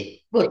 That's it.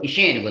 Well, she's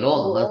sharing it with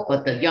all of us,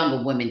 but the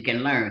younger women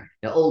can learn.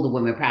 The older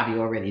women probably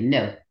already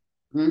know.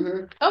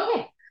 Mm-hmm.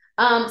 Okay.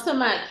 So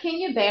my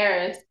Kenya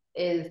Barris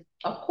is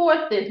of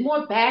course, there's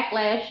more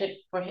backlash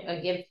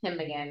against him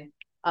again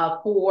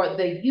for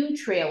the You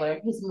trailer,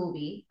 his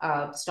movie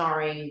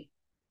starring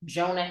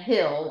Jonah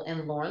Hill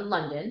and Lauren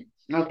London.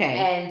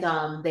 Okay.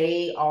 And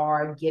they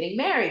are getting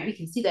married. We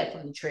can see that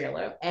from the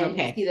trailer. And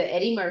we see that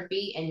Eddie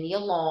Murphy and Nia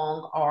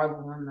Long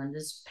are Lauren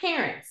London's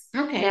parents.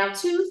 Okay. Now,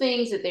 two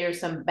things that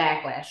there's some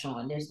backlash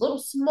on. There's a little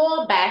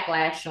small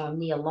backlash on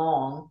Nia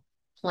Long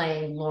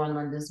playing Lauren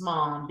London's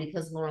mom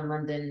because Lauren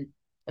London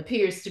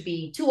appears to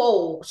be too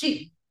old.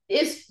 She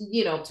is,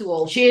 too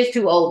old. She is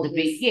too old to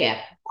be,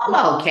 yeah.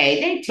 Well, okay,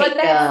 they take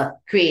the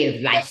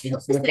creative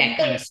license with that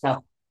kind of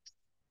stuff.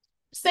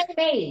 Same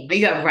age.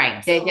 You're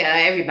right.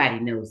 Everybody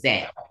knows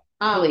that.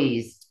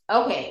 Please.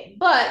 Okay,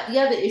 but the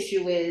other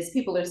issue is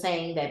people are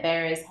saying that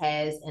Barris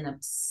has an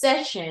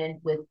obsession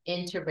with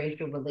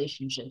interracial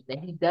relationships, that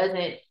he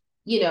doesn't,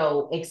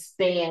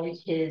 expand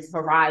his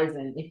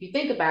horizon. If you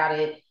think about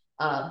it,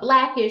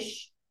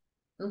 blackish,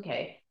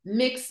 okay,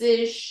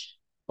 mixish,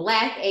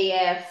 black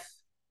AF,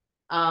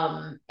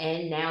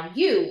 and now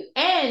you.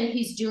 And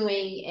he's doing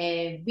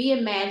a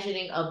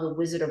reimagining of The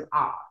Wizard of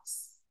Oz.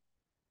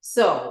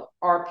 So,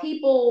 are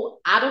people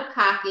out of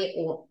pocket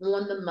or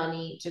on the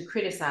money to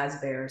criticize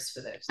Barris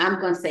for this? I'm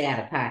going to say out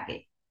of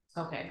pocket.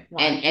 Okay.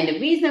 Why? And the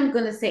reason I'm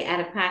going to say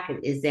out of pocket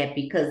is that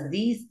because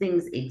these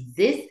things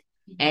exist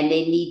and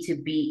they need to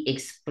be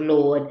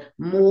explored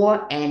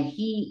more. And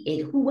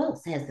who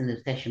else has an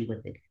obsession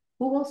with it?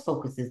 Who else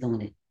focuses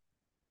on it?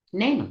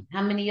 Name them.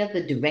 How many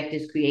other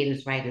directors,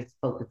 creators, writers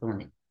focus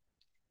on it?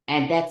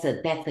 And that's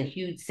a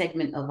huge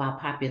segment of our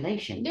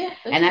population. Yeah,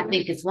 and I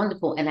think it's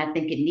wonderful. And I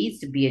think it needs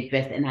to be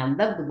addressed. And I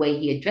love the way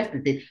he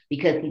addresses it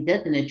because he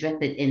doesn't address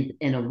it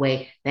in a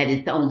way that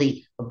it's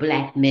only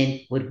black men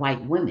with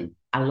white women.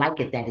 I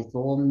like it that it's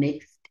all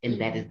mixed and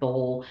that it's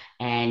all,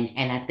 and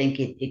I think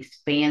it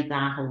expands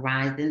our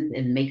horizons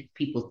and makes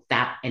people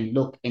stop and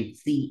look and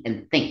see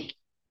and think.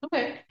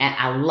 Okay. And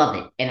I love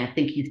it. And I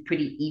think he's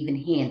pretty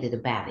even-handed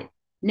about it.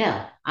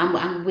 No,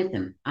 I'm with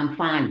him. I'm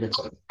fine with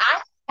it.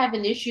 I have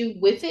an issue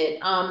with it.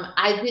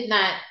 I did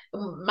not.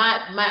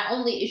 My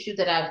only issue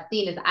that I've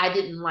seen is I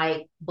didn't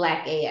like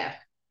Black AF.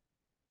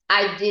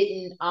 I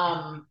didn't.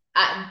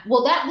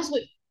 That was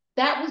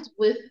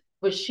with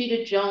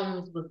Rashida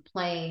Jones was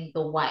playing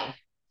the wife,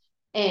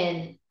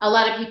 and a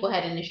lot of people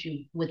had an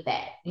issue with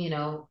that.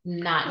 Not.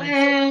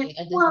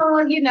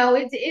 Well,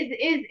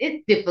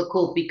 it's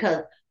difficult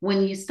because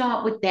when you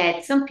start with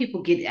that, some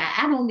people get,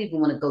 I don't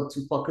even want to go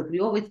too far because we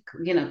always,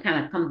 kind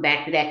of come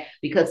back to that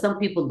because some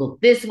people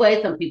look this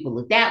way, some people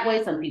look that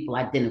way, some people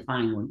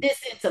identifying on this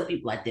end, some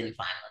people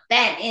identifying on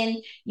that end,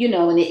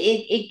 and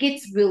it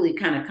gets really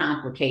kind of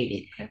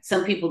complicated.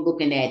 Some people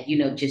looking at,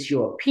 just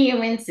your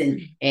appearance and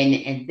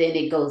then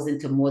it goes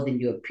into more than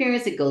your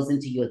appearance. It goes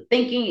into your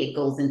thinking. It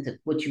goes into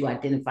what you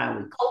identify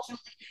with culturally.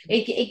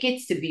 It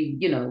gets to be,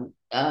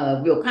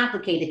 real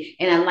complicated.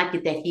 And I like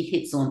it that he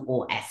hits on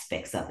all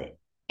aspects of it.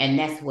 And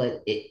that's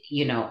what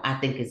I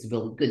think is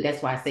really good.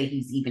 That's why I say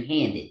he's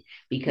even-handed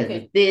because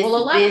a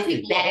lot of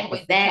people are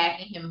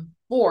attacking him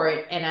for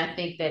it, and I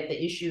think that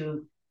the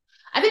issue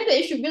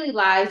really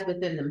lies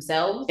within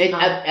themselves.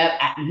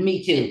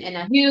 Me too.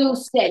 And you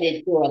said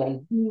it, daughter.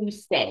 You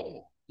said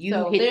it.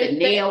 You hit the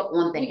nail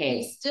on the head.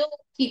 We still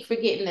keep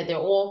forgetting that they're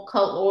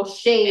all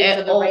shades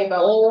of the rainbow.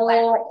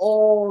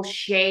 All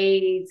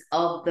shades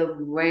of the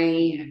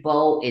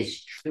rainbow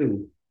is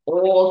true.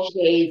 All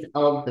shades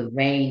of the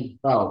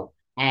rainbow.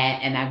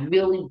 And I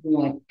really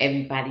want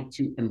everybody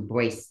to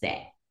embrace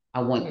that.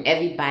 I want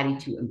everybody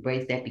to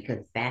embrace that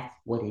because that's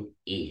what it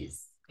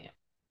is. Yeah.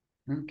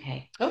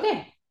 Okay.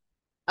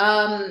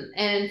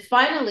 And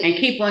finally, and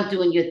keep on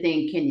doing your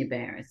thing, Kenya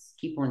Barris.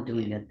 Keep on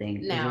doing your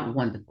thing. Now,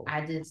 wonderful.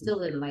 I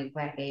still didn't like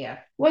Black AF.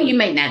 Well, you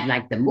may not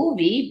like the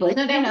movie, but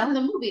no, that wasn't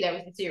the movie. That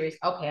was the series.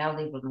 Okay, I'll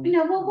leave it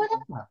alone. Well,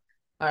 whatever.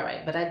 All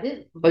right, but I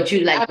did. But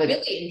you like? I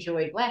really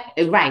enjoyed Black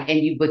AF. Right,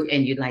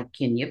 and you like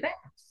Kenya Barris.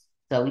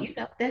 So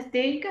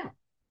there you go.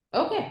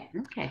 Okay.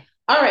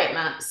 All right,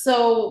 Ma.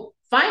 So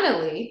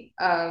finally,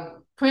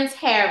 Prince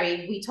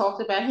Harry, we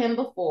talked about him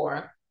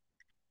before.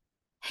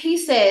 He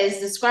says,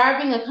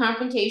 describing a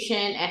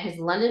confrontation at his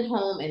London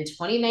home in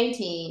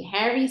 2019,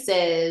 Harry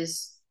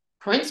says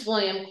Prince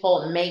William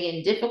called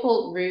Meghan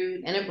difficult,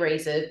 rude, and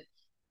abrasive,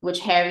 which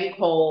Harry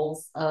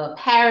calls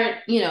parroting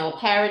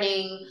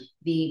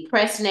the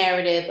press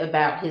narrative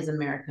about his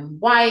American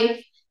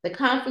wife. The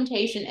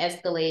confrontation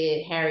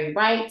escalated, Harry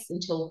writes,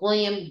 until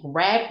William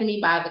grabbed me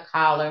by the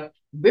collar,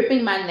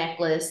 ripping my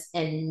necklace,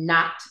 and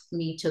knocked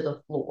me to the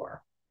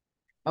floor.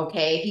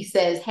 Okay,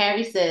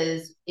 Harry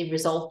says it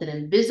resulted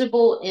in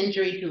visible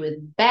injury to his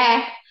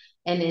back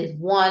and is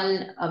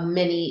one of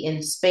many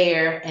in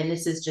spare. And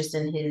this is just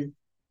in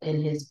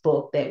his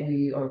book that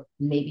we or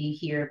maybe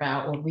hear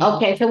about or read.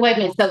 Okay, so wait a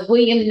minute. So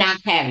William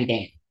knocked Harry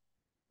down.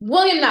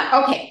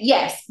 Okay,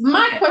 yes.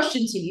 My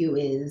question to you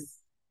is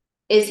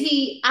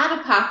he out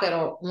of pocket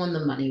or on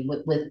the money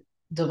with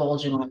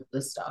divulging all of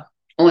this stuff?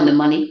 On the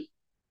money.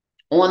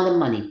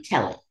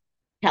 Tell it.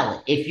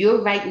 If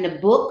you're writing a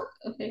book,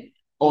 okay,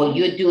 or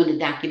you're doing a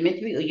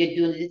documentary, or you're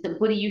doing this,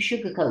 what are you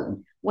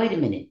sugarcoating? Wait a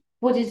minute.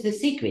 What is the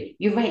secret?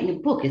 You're writing a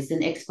book. It's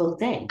an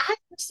expose. I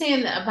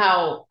understand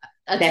about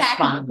That's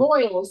attacking the fine.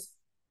 royals,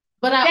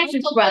 but I That's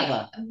his also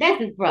brother. think,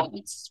 That's his brother.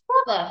 it's his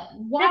brother.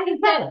 Why That's his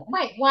is that? brother.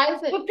 Right? Why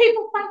is it? But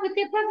people fight with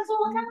their brothers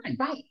all the time.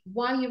 Right?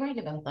 Why are you writing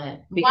about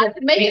that? Because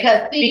Why make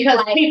it seem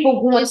because like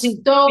people want it's to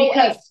so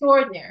because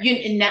extraordinary?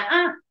 you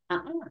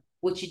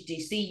what you do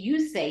see,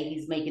 you say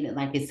he's making it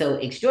like it's so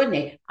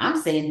extraordinary. I'm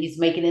saying he's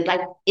making it like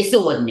it's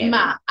ordinary.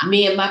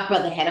 Me and my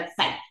brother had a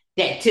fight.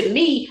 That to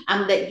me,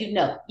 I'm letting you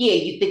know. Yeah,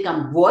 you think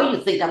I'm royal?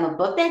 You think I'm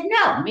above that?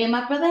 No, me and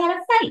my brother had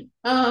a fight.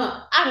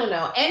 I don't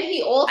know. And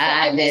he also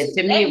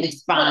to me it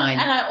was fine.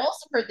 And I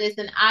also heard this,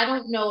 and I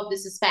don't know if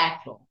this is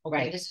factual. Okay,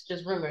 right. This is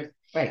just rumors.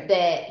 Right.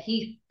 That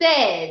he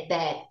said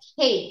that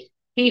Kate.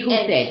 He who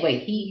said?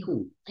 Wait, he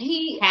who?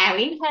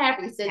 Harry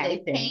said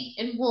that Kate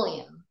and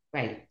William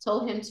right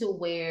told him to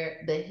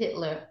wear the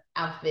Hitler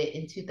outfit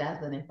in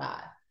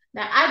 2005.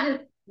 Now,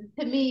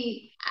 to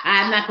me,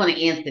 I'm not going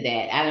to answer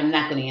that. I'm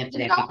not going to answer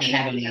that because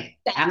I don't know.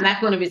 I'm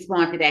not going to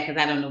respond to that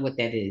because I don't know what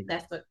that is.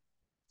 That's what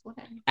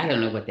I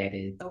don't know what that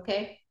is.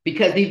 Okay.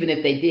 Because even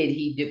if they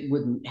did,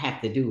 wouldn't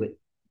have to do it.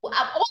 Well,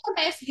 I'm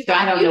asking you. So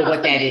I don't know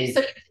what that is.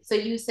 So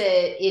you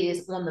said it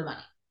is on the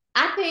money.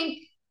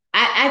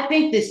 I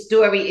think the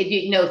story,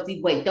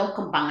 see, wait, don't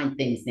combine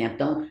things now.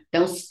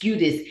 Don't skew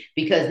this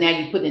because now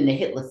you put in the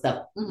Hitler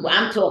stuff. Mm-hmm. Well,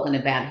 I'm talking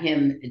about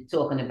him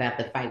talking about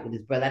the fight with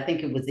his brother. I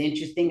think it was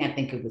interesting. I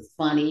think it was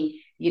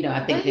funny.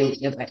 I think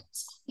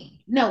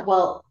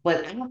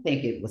but I don't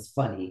think it was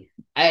funny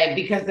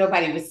because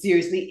nobody was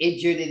seriously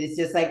injured. And it's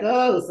just like,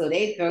 oh, so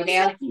they throw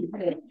down.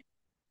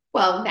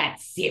 Well, not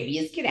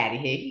serious. Get out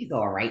of here. He's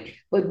all right.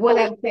 But what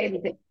I'm saying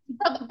is that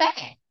brother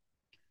bad.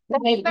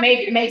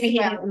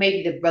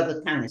 Maybe the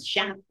brother kind of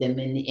shocked him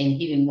and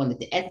he didn't want it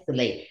to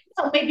escalate.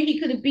 So maybe he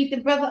could have beat the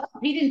brother up.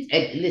 He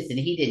didn't listen,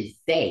 he didn't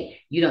say.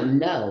 You don't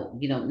know.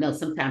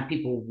 Sometimes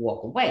people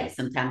walk away.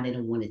 Sometimes they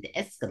don't want it to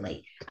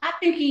escalate. I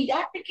think he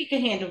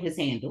can handle his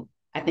handle.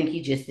 I think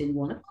he just didn't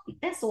want to fight.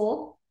 That's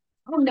all.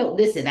 I don't know.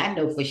 Listen, I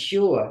know for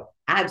sure.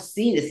 I've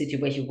seen a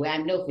situation where I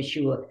know for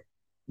sure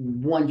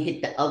one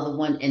hit the other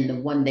one, and the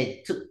one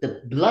that took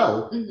the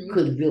blow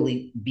could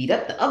really beat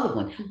up the other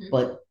one.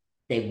 But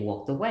they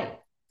walked away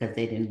because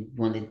they didn't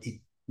wanted to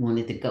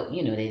go.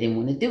 They didn't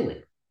want to do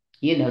it.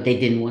 They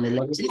didn't want to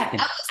let it happen.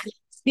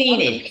 Seen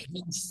it.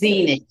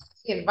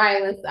 In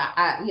violence,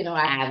 I've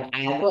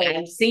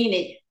seen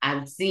it.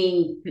 I've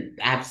seen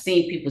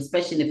people,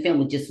 especially in the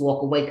film, just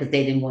walk away because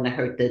they didn't want to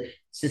hurt the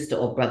sister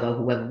or brother or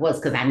whoever it was.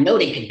 Because I know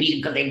they could beat him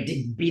because they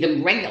did beat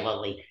him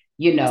regularly.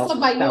 You're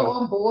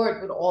on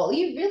board with all.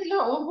 You really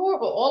are on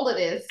board with all of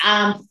this.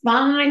 I'm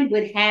fine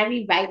with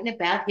Harry writing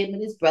about him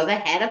and his brother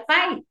had a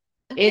fight.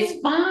 Okay. It's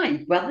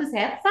fine. Brothers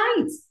have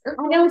fights. Okay.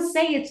 I don't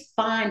say it's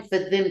fine for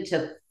them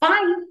to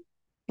fight,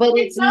 but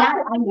it's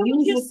not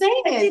unusual.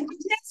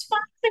 That's fine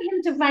for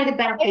him to write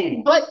about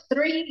him. But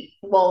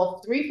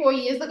 3-4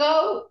 years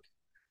ago,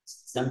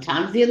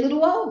 sometimes they're a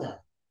little older.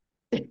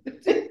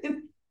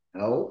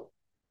 So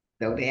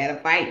they had a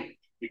fight.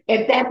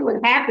 If that's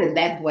what happened,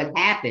 that's what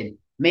happened.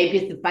 Maybe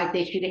it's the fight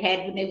they should have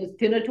had when they was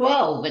 10 or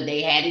 12, and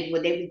they had it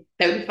when they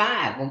were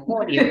 35 or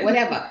 40 or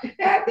whatever.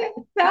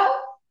 So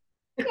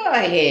go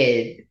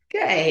ahead.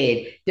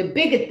 The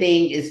bigger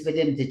thing is for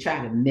them to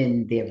try to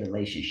mend their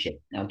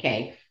relationship,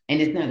 okay? And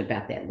it's not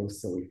about that little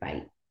silly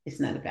fight. It's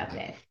not about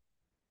that.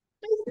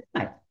 It's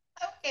not.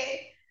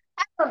 Okay.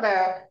 I don't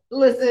know.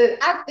 Listen,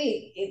 I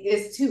think it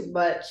is too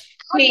much.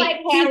 To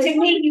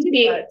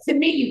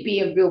me, you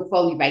being real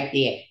phony right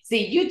there.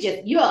 See,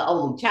 you're an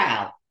only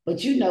child. But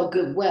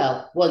good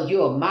well,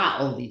 you're my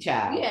only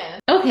child. Yeah.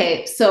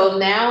 Okay, so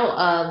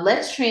now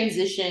let's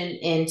transition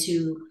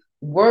into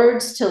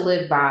words to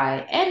live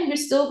by. And we're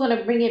still going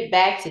to bring it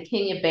back to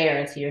Kenya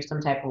Barris here some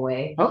type of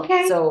way.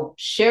 Okay. So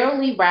Sheryl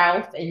Lee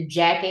Ralph and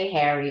Jackée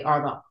Harry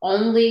are the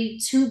only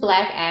two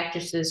Black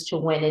actresses to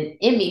win an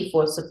Emmy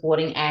for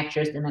supporting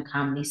actress in a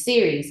comedy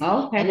series.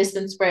 Okay. And it's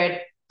been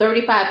spread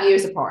 35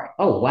 years apart.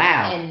 Oh,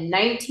 wow. In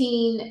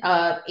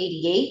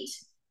 1988,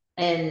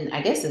 and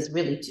I guess it's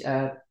really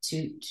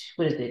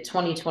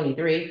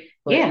 2023?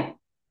 Yeah.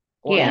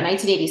 Or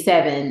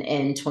 1987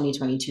 and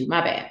 2022.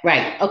 My bad.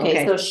 Right.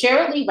 Okay. So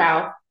Sheryl Lee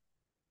Ralph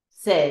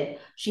said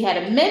she had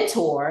a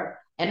mentor,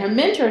 and her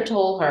mentor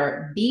told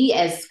her, be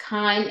as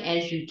kind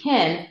as you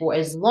can for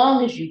as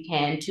long as you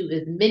can to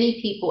as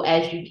many people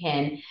as you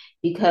can,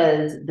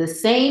 because the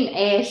same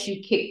ass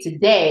you kick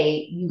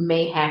today, you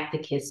may have to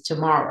kiss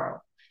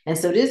tomorrow. And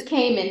so this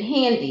came in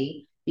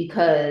handy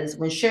because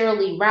when Sheryl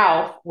Lee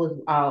Ralph was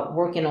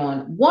working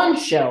on one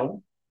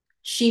show,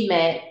 she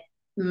met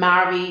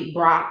Mari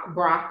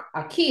Brock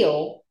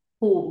Akil,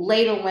 who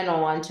later went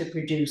on to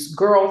produce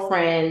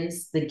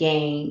Girlfriends, The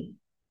Game,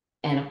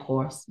 and of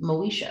course,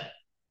 Moesha.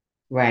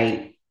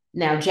 Right.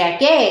 Now,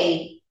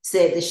 Jackée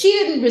said that she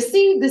didn't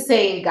receive the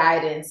same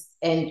guidance,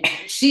 and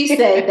she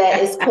said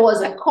that it's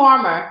causing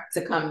karma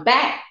to come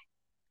back.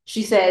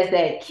 She says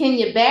that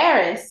Kenya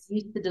Barris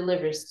used to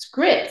deliver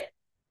scripts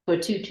for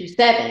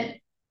 227,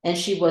 and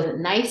she wasn't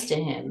nice to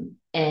him,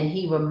 and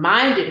he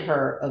reminded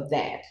her of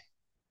that.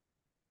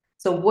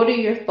 So, what are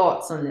your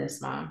thoughts on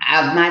this, Mom?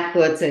 My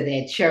thoughts are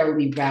that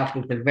Shirley Ralph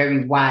is a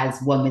very wise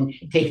woman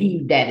to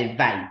heed that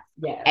advice.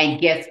 Yeah.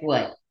 And guess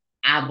what?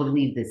 I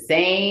believe the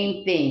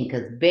same thing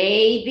because,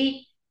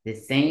 baby, the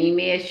same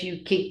ass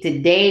you kick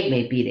today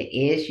may be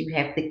the ass you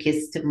have to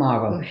kiss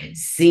tomorrow. Mm-hmm.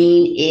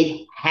 Seen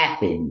it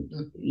happen.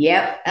 Mm-hmm.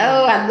 Yep.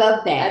 Oh, I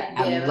love that.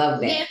 I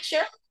love that. Yeah,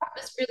 Shirley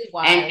Ralph is really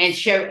wise.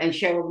 And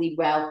Shirley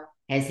Ralph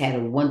has had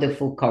a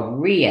wonderful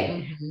career.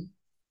 Mm-hmm.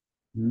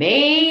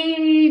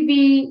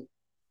 Maybe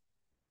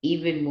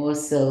even more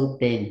so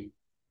than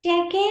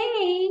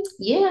Jackie.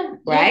 Yeah.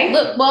 Right? Yeah.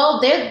 Look,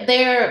 well,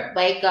 they're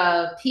like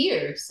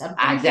peers.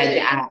 I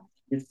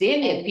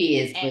understand their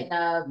peers,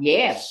 but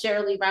yeah.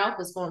 Shirley Ralph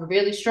is going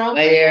really strong.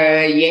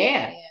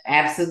 Yeah,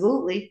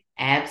 absolutely.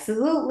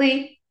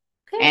 Absolutely.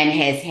 Okay. And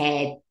has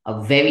had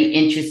a very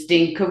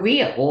interesting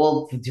career,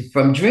 all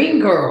from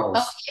Dreamgirls.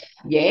 Oh,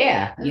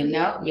 yeah. You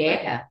know,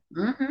 yeah.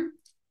 Mm-hmm.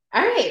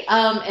 All right.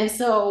 And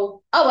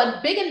so,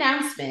 a big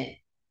announcement.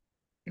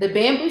 The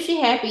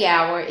Banshee Happy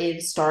Hour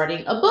is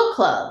starting a book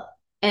club.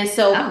 And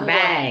so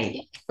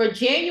for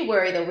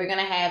January, though, we're going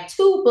to have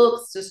 2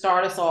 books to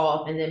start us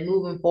off. And then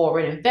moving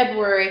forward in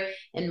February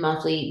and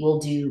monthly, we'll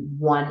do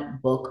 1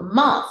 book a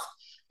month.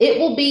 It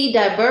will be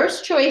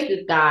diverse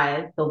choices,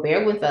 guys. So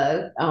bear with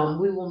us.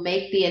 We will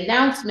make the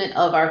announcement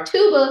of our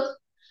 2 books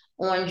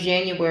on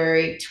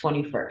January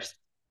 21st.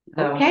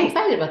 So okay. I'm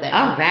excited about that.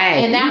 All right.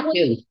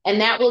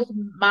 And that was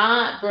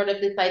Ma brought up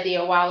this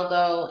idea a while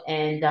ago,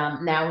 and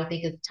now we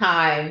think it's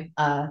time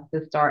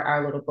to start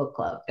our little book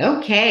club.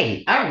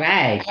 Okay. All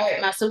right. All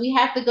right, Ma. So we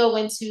have to go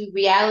into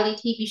reality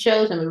TV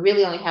shows, and we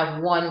really only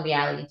have 1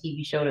 reality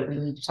TV show that we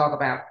need to talk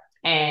about,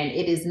 and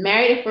it is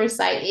Married at First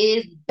Sight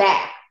is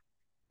back,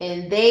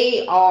 and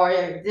they are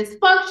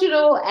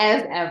dysfunctional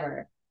as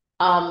ever.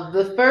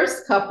 The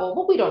first couple,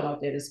 well, we don't know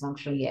if they're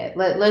dysfunctional yet.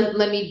 Let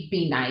me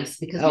be nice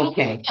because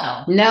okay.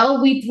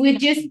 No, we're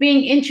just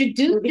being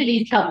introduced to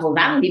these couples.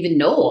 I don't even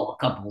know all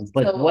the couples,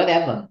 but so,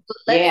 whatever.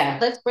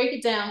 Let's break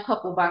it down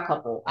couple by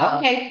couple.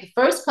 Okay. The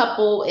first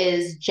couple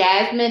is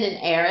Jasmine and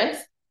Eris.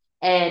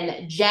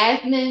 And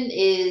Jasmine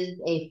is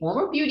a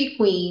former beauty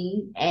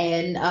queen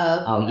and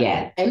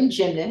and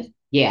gymnast.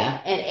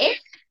 Yeah. And Eris,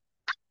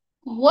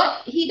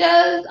 what he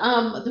does,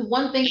 the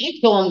one thing he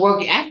saw him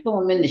working, I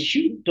saw him in the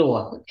shoe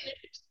store.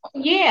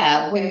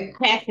 Yeah, okay. When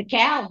Pastor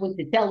Cal went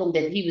to tell him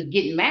that he was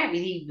getting married,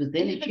 he was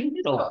in the shoe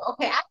store.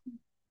 Okay,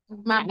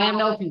 I don't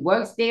know if he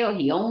works there or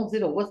he owns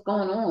it or what's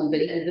going on, but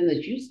he was in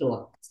the shoe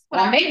store.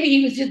 Or maybe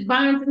he was just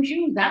buying some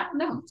shoes. I don't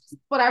know.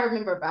 What I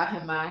remember about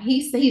him,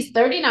 he's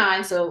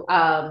 39. So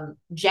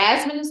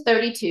Jasmine is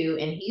 32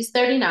 and he's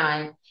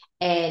 39.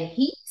 And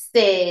he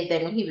said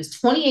that when he was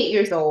 28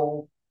 years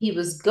old, he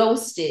was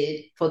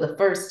ghosted for the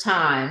first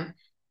time,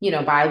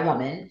 by a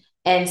woman.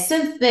 And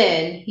since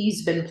then,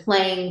 he's been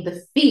playing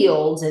the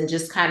fields and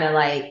just kind of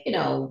like,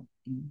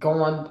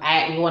 going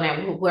at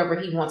whoever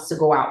he wants to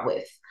go out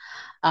with.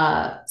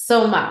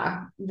 So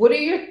Ma, what are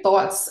your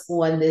thoughts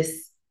on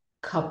this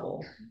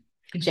couple?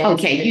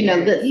 Okay,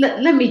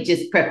 let me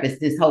just preface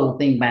this whole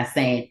thing by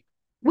saying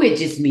we're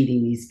just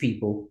meeting these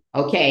people.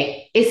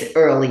 Okay, it's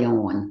early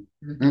on.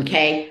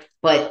 Okay,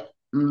 but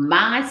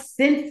my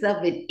sense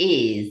of it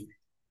is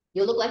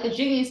you'll look like a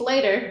genius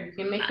later. You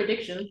can make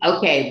predictions.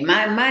 Okay,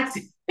 my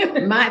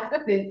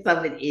sense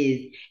of it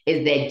is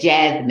that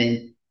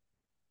Jasmine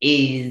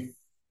is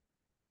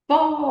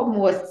far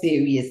more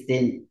serious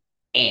than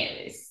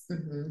Eris.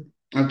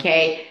 Mm-hmm.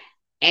 Okay,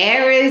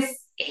 Eris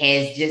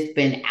has just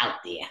been out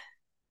there.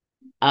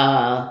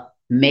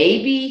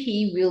 Maybe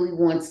he really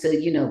wants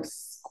to,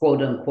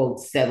 quote unquote,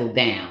 settle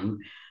down.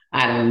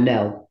 I don't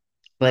know.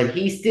 But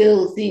he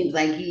still seems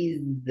like he's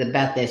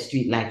about that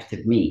street life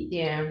to me.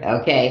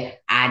 Yeah. Okay.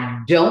 I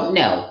don't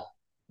know.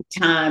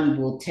 Time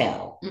will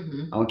tell.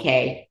 Mm-hmm.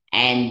 Okay.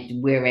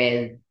 And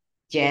whereas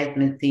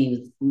Jasmine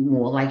seems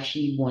more like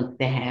she wants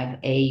to have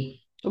a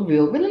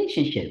real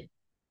relationship,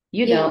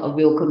 a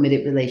real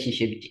committed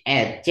relationship.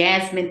 As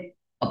Jasmine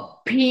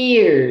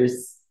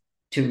appears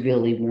to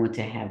really want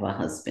to have a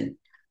husband.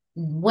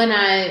 When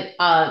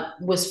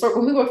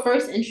when we were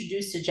first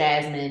introduced to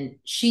Jasmine,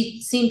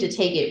 she seemed to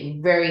take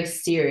it very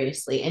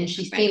seriously, and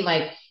she seemed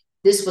like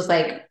this was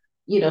like,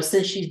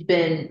 since she's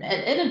been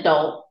an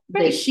adult,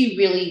 that she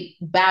really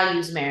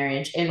values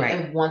marriage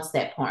and wants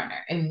that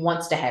partner and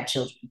wants to have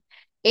children.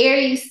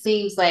 Aries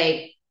seems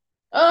like,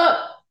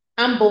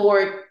 I'm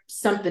bored,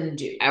 something to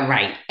do. All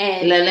right.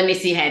 And let me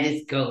see how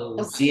this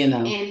goes. Okay.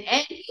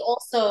 And he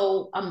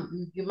also,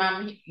 you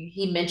remember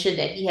he mentioned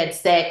that he had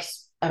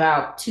sex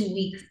about 2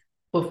 weeks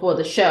before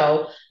the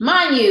show.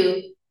 Mind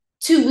you,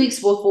 2 weeks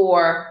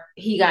before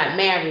he got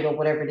married or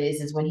whatever it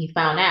is when he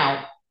found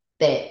out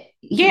that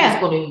he was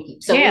going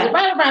to. So it was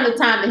right around the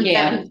time that he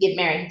found out he was getting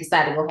married, he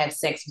decided to go have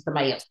sex with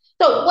somebody else.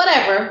 So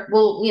whatever.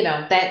 Well,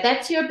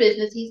 that's your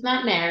business. He's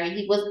not married.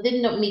 He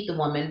didn't meet the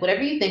woman.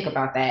 Whatever you think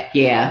about that.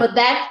 Yeah. But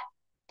that's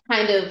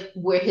kind of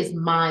where his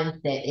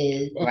mindset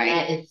is, and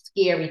that is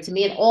scary to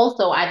me. And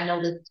also, I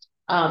noticed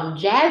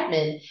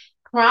Jasmine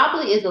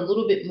probably is a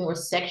little bit more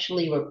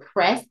sexually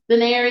repressed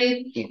than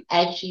Aries. Yeah.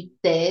 As she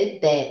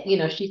said that,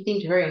 she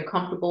seems very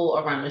uncomfortable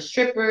around the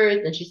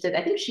strippers. And she said, I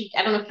don't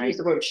know if she used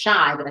the word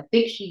shy, but I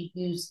think she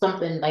used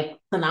something like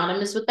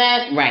synonymous with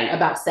that. Right.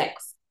 About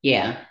sex.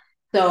 Yeah.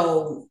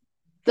 So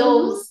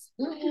those.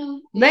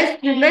 Let's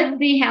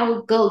see how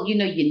it goes.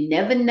 You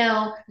never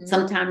know.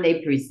 Sometimes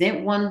they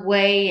present one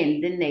way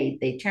and then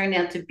they turn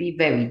out to be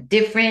very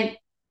different.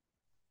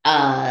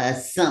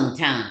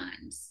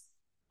 Sometimes.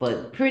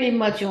 But pretty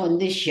much on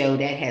this show,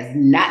 that has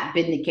not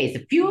been the case.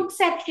 A few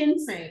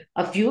exceptions, Right.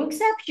 but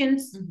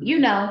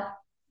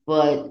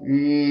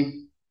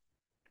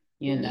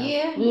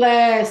Yeah.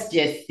 Let's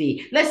just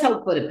see. Let's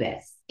hope for the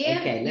best. Yeah.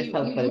 Okay, let's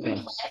hope for the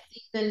best. Last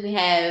season, we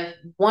have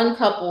one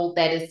couple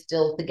that is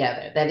still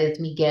together. That is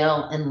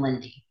Miguel and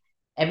Lindy.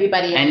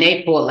 Everybody else, and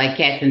they fought like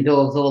cats and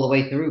dogs all the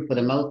way through for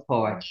the most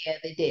part. Yeah,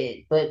 they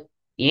did. But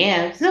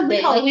yeah, so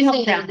we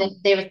hope that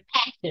there was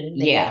passion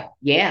there.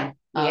 Yeah.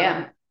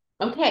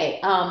 Okay.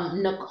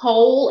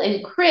 Nicole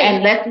and Chris.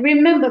 And let's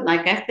remember,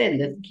 like I said,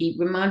 let's keep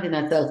reminding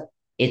ourselves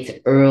it's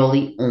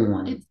early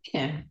on.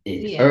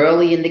 It's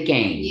early in the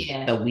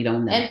game. So we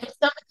don't know. And for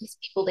some of these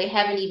people, they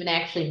haven't even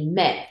actually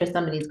met. For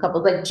some of these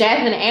couples, like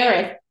Jasmine and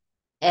Aris,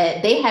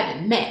 they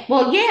haven't met.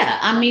 Well, yeah.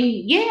 I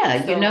mean,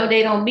 yeah. So,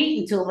 they don't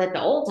meet until at the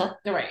altar.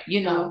 Right.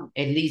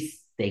 At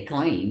least they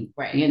claim.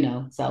 Right.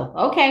 So,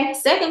 okay.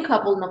 Second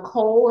couple,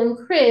 Nicole and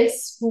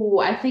Chris, who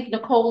I think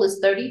Nicole is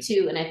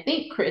 32, and I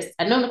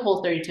know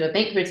Nicole's 32. I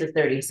think Chris is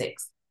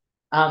 36.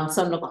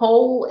 So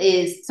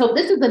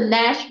this is the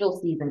Nashville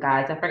season,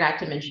 guys. I forgot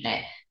to mention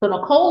that. So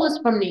Nicole is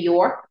from New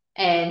York,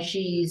 and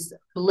she's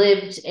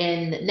lived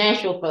in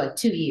Nashville for like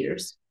 2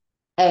 years.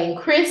 And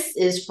Chris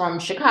is from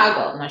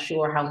Chicago. I'm not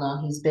sure how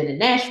long he's been in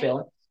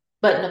Nashville,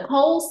 but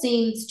Nicole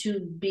seems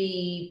to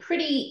be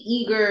pretty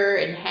eager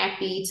and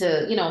happy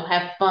to,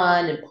 have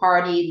fun and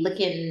party,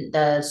 licking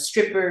the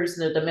strippers,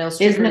 the male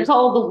strippers. Is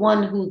Nicole the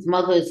one whose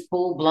mother is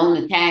full-blown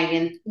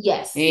Italian?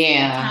 Yes.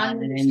 Yeah,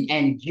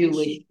 and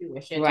Jewish.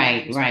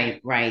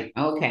 Right.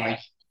 Okay.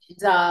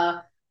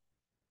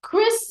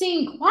 Chris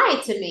seemed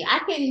quiet to me. I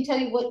can't even tell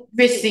you what.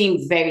 Chris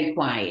seems very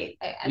quiet.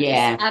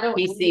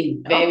 He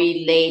seemed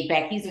very laid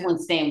back. He's the one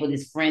staying with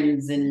his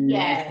friends in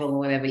Nashville or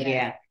whatever.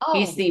 Yeah.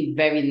 He seemed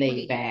very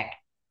laid back.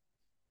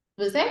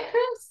 Was that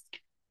Chris?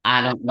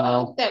 I don't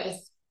know.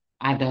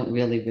 I don't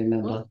really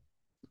remember.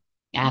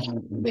 I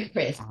don't remember.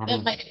 Chris.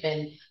 That might have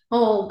been.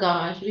 Oh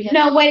gosh.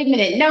 No, wait a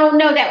minute. No,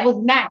 that was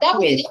not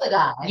Chris. Was the other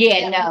guy.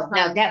 Yeah,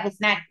 no, that was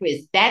not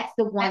Chris. That's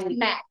the one.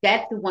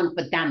 That's the one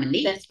for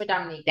Dominique. That's for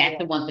Dominique. That's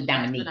the one for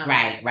Dominique.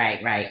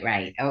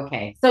 Right.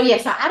 Okay. So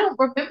so I don't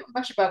remember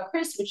much about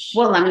Chris.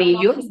 Well, I mean,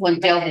 you're the one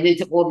delving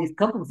into all these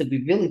couples that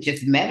we really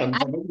just met them.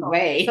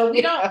 Anyway. So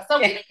we don't. So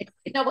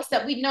we know what's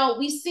up. We know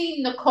we've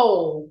seen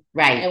Nicole.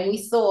 Right. And we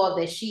saw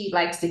that she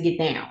likes to get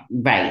down.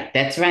 Right.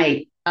 That's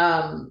right.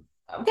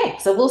 Okay,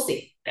 so we'll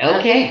see.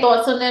 Okay. Any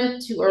thoughts on them?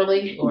 Too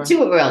early?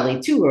 Too early.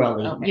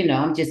 Okay.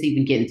 I'm just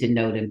even getting to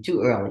know them.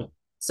 Too early.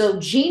 So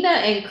Gina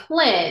and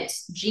Clint.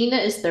 Gina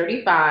is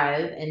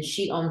 35 and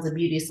she owns a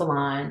beauty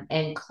salon.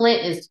 And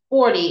Clint is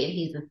 40 and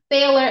he's a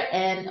sailor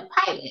and a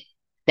pilot.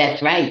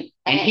 That's right.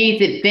 And he's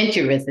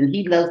adventurous and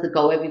he loves to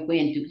go everywhere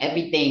and do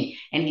everything.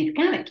 And he's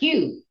kind of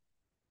cute.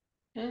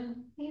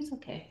 He's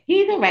okay.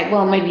 He's all right.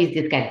 Well, maybe he's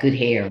just got good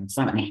hair or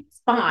something.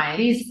 It's fine.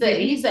 He's cute.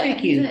 He's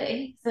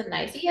a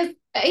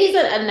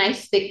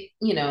nice thick,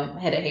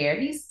 head of hair.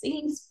 He's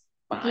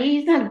fine.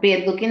 He's not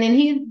bad looking and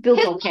he's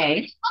built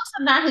okay. Looks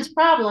are not his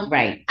problem.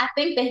 Right. I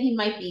think that he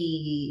might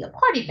be a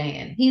party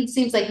man. He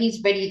seems like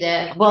he's ready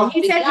to. Well,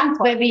 he says he's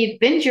very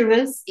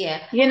adventurous.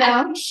 Yeah.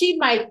 I think she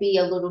might be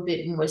a little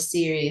bit more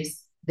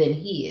serious than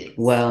he is.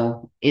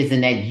 Well, isn't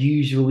that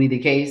usually the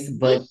case?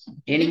 But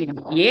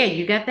anyway,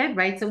 you got that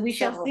right. So we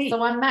shall see.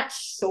 So I'm not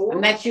sure.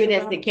 I'm not sure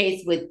that's the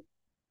case with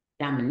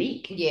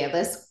Dominique. Yeah,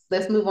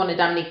 let's move on to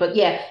Dominique. But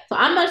so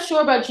I'm not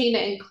sure about Gina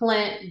and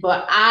Clint,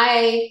 but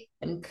I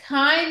am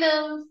kind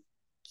of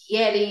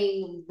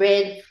getting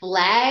red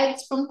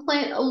flags from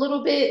Clint a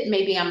little bit.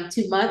 Maybe I'm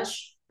too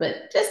much,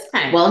 but just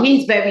kind of. Well,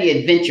 he's very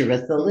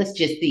adventurous, so let's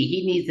just see.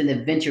 He needs an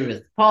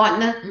adventurous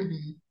partner.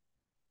 Mm-hmm.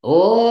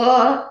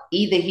 Or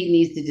either he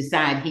needs to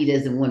decide he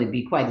doesn't want to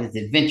be quite as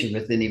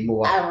adventurous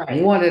anymore.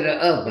 Right. One or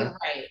the other.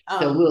 Right.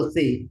 So we'll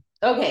see.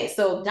 Okay,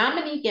 so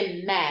Dominique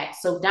and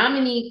Max. So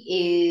Dominique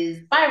is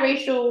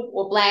biracial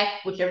or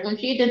Black, whichever one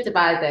she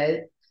identifies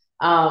as.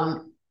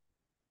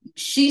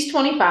 She's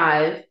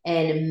 25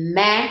 and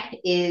Mac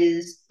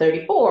is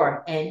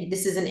 34. And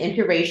this is an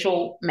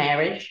interracial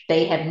marriage.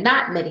 They have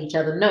not met each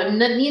other. None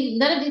of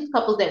these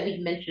couples that we've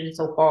mentioned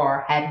so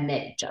far have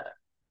met each other.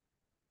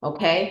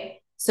 Okay.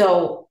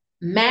 So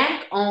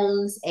Mac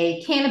owns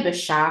a cannabis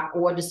shop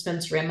or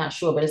dispensary. I'm not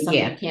sure, but it's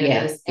something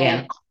cannabis.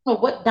 And I don't know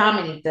what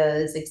Dominique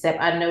does, except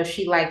I know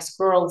she likes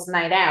girls'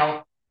 night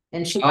out.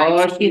 And she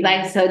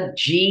likes her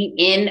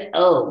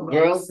GNO,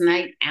 girls'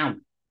 night out.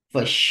 For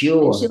And she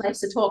sure. likes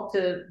to talk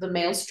to the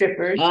male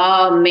strippers.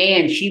 Oh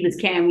man, she was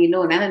carrying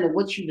on. I don't know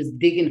what she was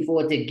digging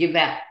for to give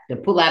out, to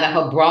pull out of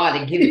her bra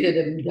to give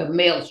to the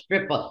male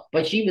stripper.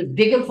 But she was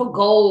digging for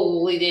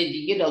gold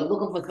and,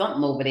 looking for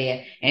something over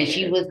there. And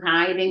she was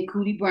hiding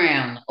Cootie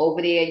Brown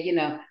over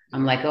there,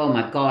 I'm like, oh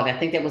my God, I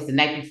think that was the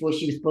night before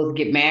she was supposed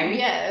to get married.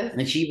 Yes.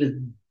 And she was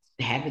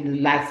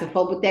having lots of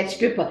fun with that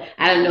stripper.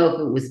 I don't know if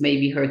it was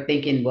maybe her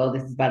thinking, well,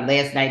 this is my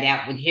last night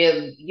out with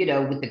him,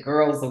 with the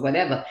girls or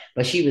whatever,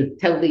 but she was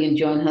totally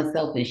enjoying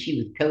herself and she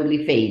was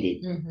totally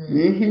faded.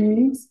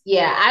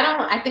 Yeah,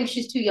 I think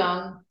she's too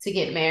young to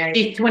get married.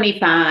 She's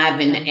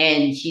 25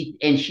 and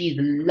she's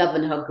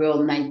loving her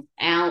girl nights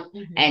out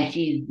and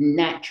she's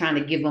not trying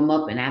to give them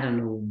up. And I don't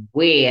know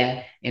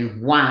where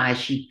and why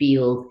she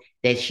feels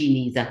that she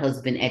needs a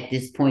husband at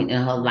this point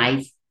in her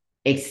life,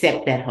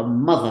 except that her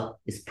mother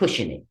is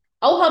pushing it.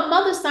 Oh, her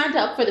mother signed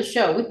up for the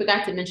show. We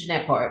forgot to mention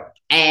that part.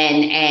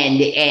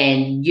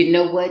 And you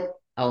know what?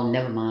 Oh,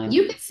 never mind.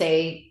 You could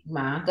say,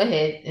 Ma, go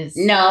ahead.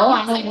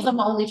 No, because I'm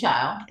an only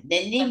child.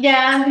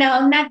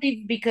 No, not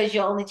because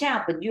you're only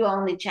child, but you're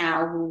only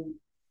child who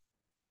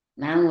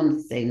I don't want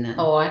to say nothing.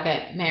 Oh, I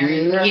got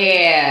married.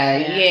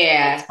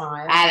 Yeah. That's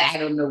fine. I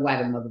don't know why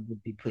the mother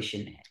would be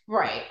pushing that.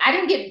 Right.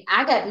 I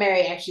got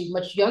married actually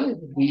much younger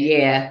than that.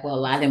 Yeah.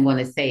 Well, I didn't want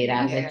to say it.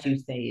 I'll let you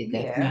say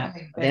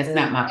it. That's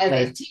not my place.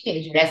 As a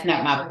teenager. That's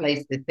not my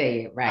place to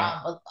say it. Right.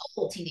 A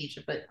whole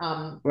teenager, but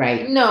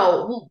right.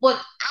 No, what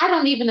I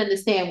don't even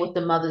understand what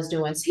the mother's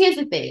doing. So here's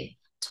the thing.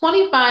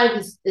 25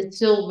 is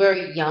still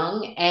very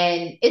young,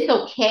 and it's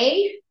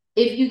okay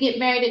if you get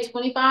married at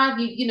 25.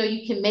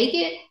 You can make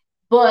it,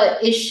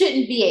 but it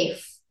shouldn't be a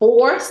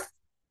forced,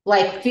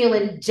 like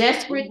feeling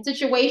desperate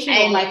situation,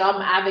 or like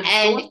I've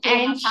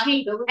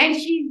exhausted and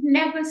she's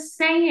never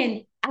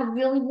saying I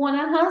really want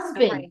a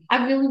husband. Right.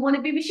 I really want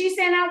to be, but she's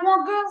saying I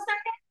want girls like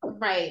that.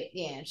 Right.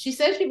 Yeah. She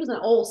said she was an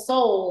old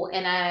soul,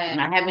 and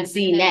I haven't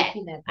seen that.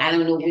 I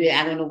don't know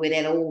where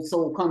that old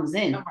soul comes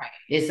in. Right.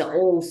 It's an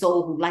old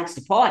soul who likes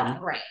to party.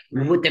 Right.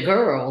 With the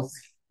girls.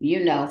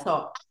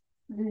 So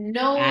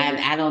no,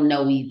 I don't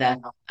know either.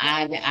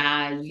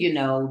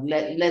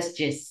 Let's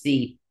just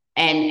see.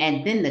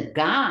 And then the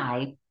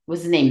guy,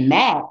 what's his name,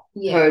 Matt,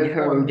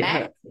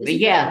 her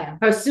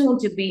soon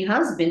to be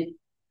husband.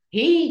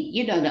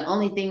 He, the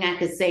only thing I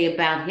could say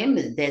about him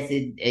is that's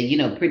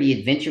pretty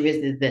adventurous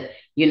is that,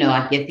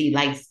 I guess he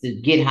likes to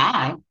get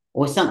high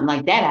or something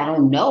like that. I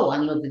don't know. I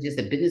don't know if it's just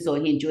a business or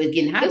he enjoys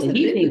getting high.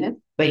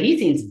 But he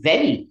seems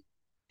very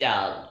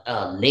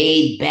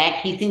laid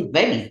back. He seems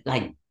very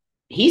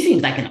he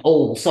seems like an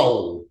old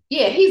soul.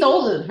 Yeah, he's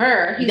older than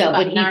her. He's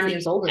about 9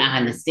 years older. I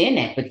understand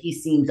that, but he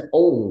seems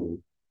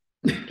old.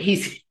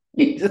 He's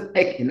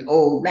like an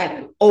old,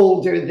 not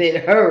older than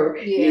her.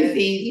 Yeah,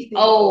 he's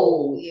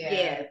old.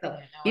 Yeah. So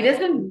he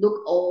doesn't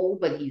look old,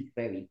 but he's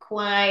very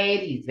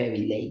quiet. He's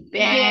very laid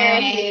back.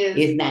 Yeah, he is.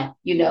 It's not,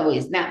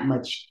 it's not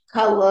much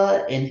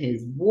color in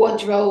his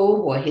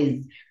wardrobe or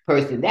his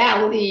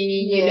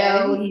personality.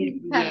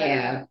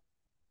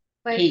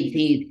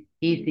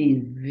 He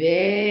seems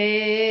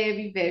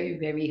very, very,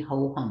 very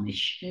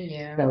ho-humish.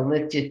 Yeah. So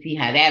let's just see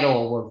how that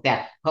all works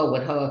out. Her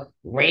with her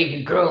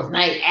raving girls'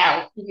 night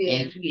out.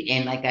 Yeah.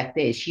 And like I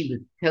said, she was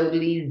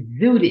totally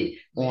zooted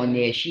on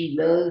there. She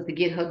loves to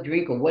get her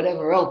drink or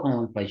whatever else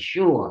on for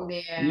sure.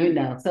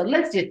 Yeah. So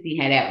let's just see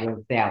how that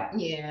works out.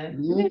 Yeah.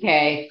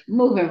 Okay.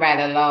 Moving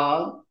right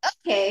along.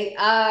 Okay.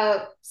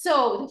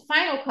 So the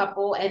final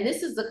couple, and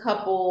this is the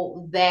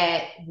couple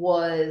that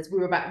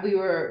we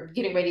were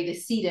getting ready to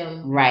see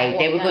them. Right.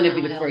 They were going to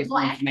be the first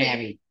ones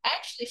married.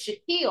 Actually,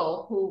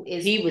 Shaquille,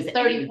 he was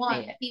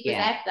 31, he was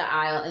at the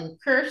aisle, and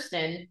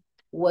Kirsten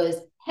was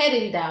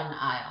heading down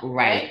the aisle.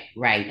 Right.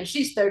 And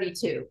she's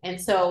 32.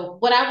 And so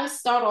what I would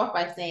start off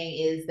by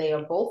saying is they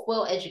are both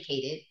well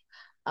educated.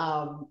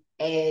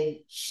 And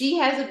she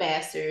has a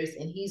master's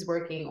and he's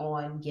working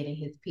on getting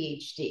his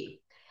PhD.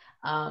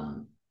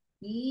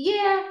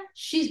 Yeah,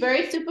 she's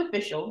very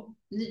superficial,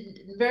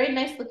 very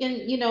nice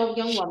looking,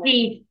 young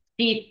woman.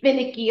 She's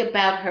finicky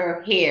about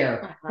her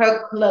hair,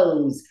 her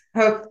clothes,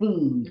 her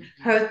food,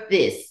 her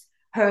this,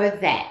 her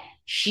that.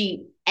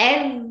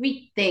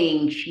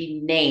 Everything she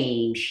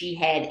named, she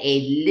had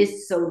a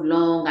list so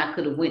long I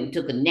could have went and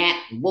took a nap,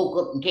 woke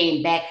up and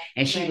came back,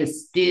 and she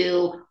was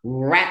still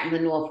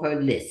rattling off her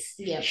list.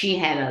 Yep. She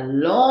had a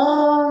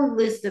long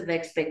list of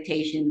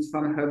expectations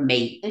from her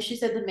mate. And she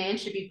said the man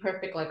should be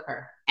perfect like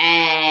her.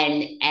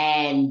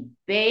 And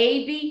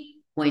baby,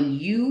 when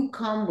you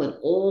come with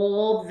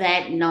all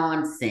that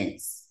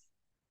nonsense,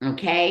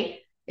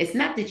 okay, it's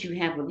not that you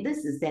have a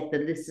list, it's that the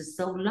list is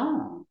so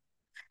long.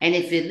 And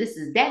if the list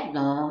is that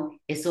long,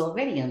 it's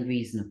already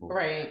unreasonable.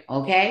 Right.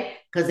 Okay?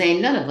 Because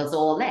ain't none of us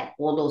all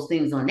those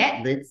things on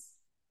that list,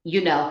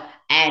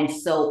 And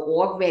so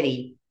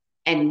already,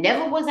 and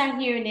never was I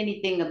hearing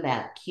anything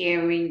about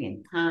caring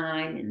and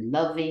kind and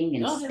loving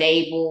and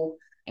stable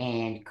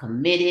and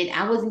committed.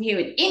 I wasn't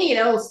hearing any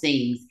of those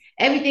things.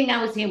 Everything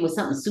I was hearing was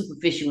something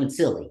superficial and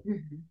silly.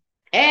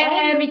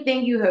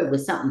 Everything you heard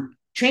was something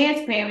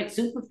transparent,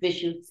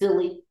 superficial,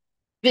 silly,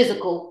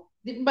 physical,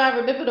 But I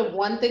remember the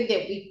one thing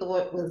that we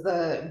thought was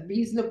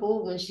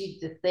reasonable when she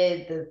just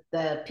said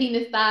the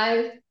penis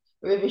size.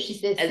 Remember, she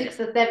said 6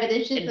 or 7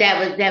 inches. That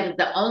was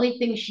the only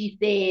thing she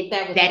said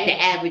that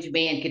the average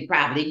man could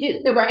probably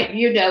do. Right.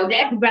 You know,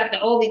 that's about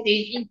the only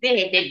thing she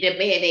said that the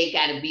man ain't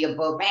got to be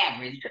above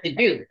average to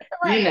do.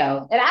 Right. You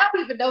know, and I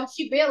don't even know if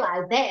she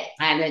realized that.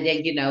 I know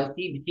that, you know,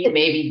 she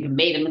maybe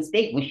made a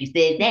mistake when she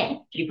said that.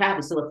 She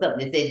probably saw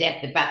something that said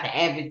that's about the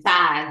average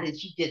size, and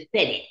she just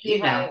said it. You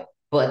know,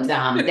 but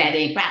that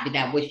ain't probably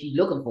not what she's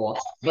looking for.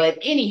 But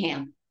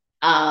anyhow,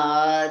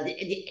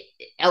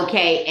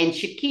 okay, and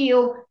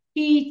Shaquille.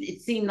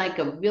 It seemed like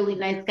a really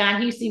nice guy.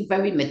 He seemed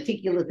very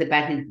meticulous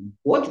about his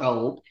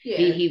wardrobe. Yeah.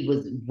 He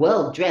was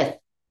well dressed.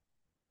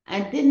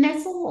 And then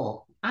that's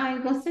all. I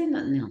ain't gonna say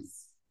nothing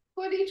else.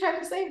 What are you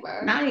trying to say,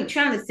 bro? No, I ain't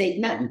trying to say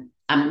nothing.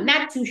 I'm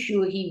not too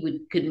sure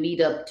he could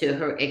meet up to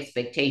her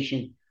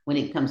expectation when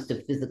it comes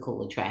to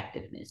physical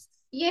attractiveness.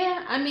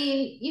 Yeah, I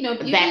mean, you know,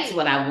 that's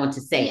what I want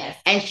to say. Yes.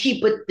 And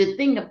but the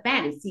thing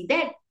about it, see,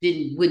 that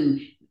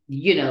wouldn't,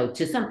 you know,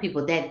 to some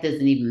people that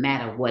doesn't even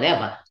matter,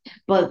 whatever.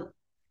 But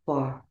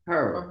for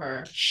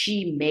her,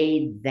 she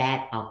made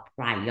that a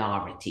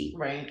priority.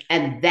 Right.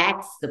 And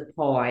that's the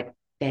part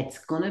that's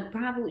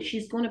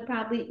she's gonna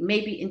probably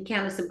maybe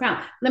encounter some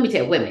problems. Let me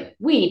tell you, women,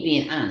 we ain't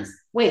being honest.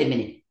 Wait a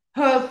minute.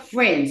 Her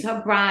friends,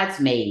 her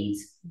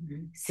bridesmaids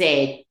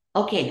said,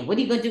 okay, now what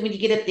are you gonna do when you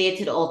get up there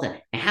to the altar?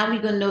 And how are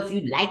you gonna know if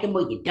you like them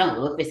or you don't,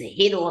 or if it's a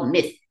hit or a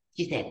miss?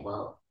 She said,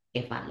 well,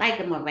 if I like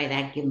them all right,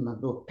 I give them a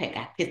little peck,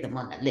 I kiss them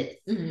on the lips.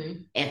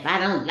 If I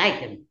don't like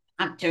them,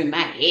 I turn my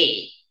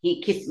head.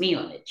 He kissed me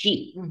on the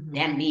cheek.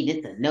 That means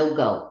it's a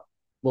no-go.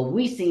 Well,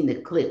 we seen the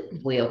clip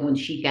where when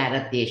she got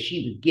up there,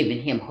 she was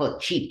giving him her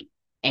cheek.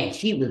 And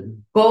she was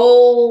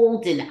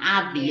bold and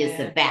obvious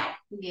about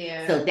it.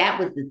 Yeah. So that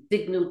was the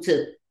signal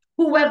to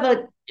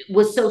whoever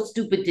was so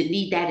stupid to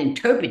need that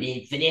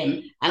interpreted for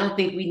them. I don't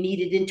think we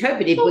needed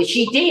interpreted, but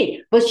she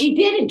did. But she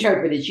did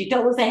interpret it. She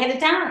told us ahead of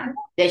time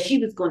that she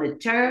was going to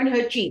turn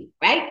her cheek,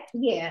 right?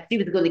 Yeah. She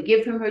was going to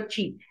give him her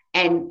cheek.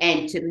 And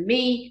to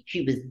me,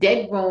 she was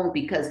dead wrong,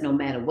 because no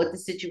matter what the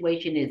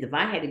situation is, if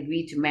I had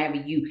agreed to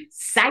marry you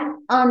sight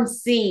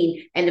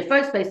unseen, in the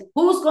first place,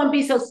 who's going to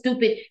be so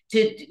stupid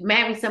to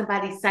marry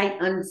somebody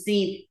sight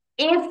unseen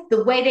if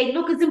the way they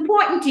look is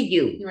important to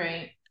you?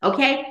 Right.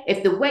 Okay?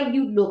 If the way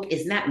you look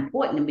is not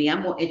important to me,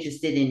 I'm more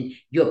interested in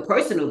your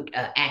personal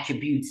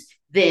attributes,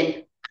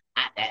 then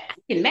I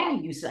can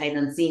marry you sight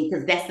unseen,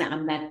 because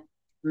I'm not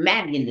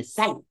marrying the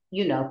sight.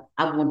 You know,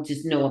 I want to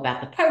just know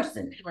about the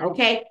person. Right.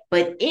 Okay.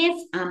 But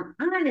if I'm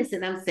honest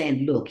and I'm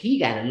saying, look, he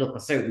got to look a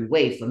certain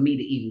way for me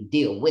to even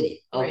deal with it.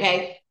 Okay.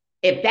 Right.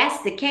 If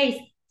that's the case,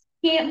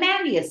 can't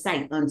marry a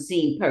sight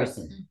unseen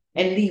person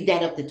and leave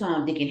that up to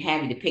Tom, Dick, and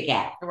Harry to pick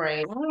out. Right.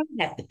 I don't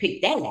have to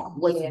pick that out.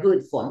 What's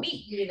good for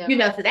me? You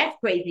know, so that's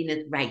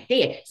craziness right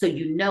there. So,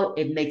 you know,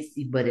 it makes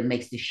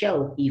the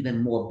show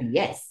even more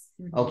BS.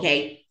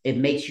 Okay, it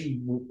makes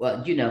you,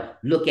 you know,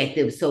 look at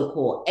them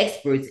so-called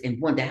experts and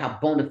wonder how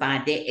bona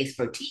fide their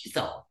expertise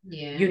are.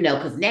 Yeah, you know,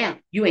 because now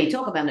you ain't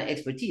talking about no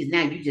expertise.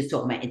 Now you just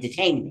talking about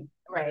entertainment.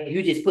 Right.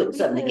 You just putting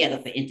something together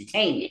for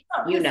entertainment.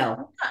 You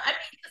know. I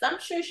mean, because I'm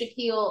sure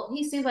Shaquille,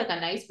 he seems like a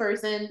nice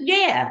person.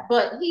 Yeah.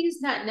 But he's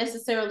not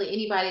necessarily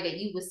anybody that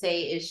you would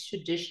say is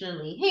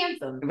traditionally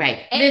handsome.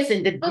 Right. And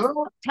listen, the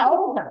girl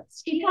told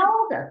us. She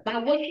told us by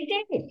what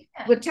she did.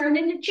 We're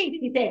turning the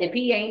cheek. She said, if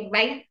he ain't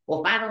right,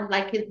 or if I don't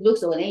like his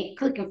looks, or it ain't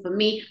clicking for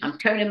me, I'm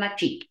turning my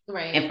cheek.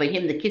 Right. And for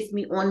him to kiss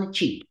me on the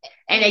cheek.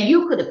 And then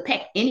you could have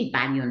pecked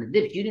anybody on the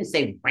lips. You didn't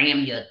say ram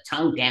your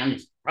tongue down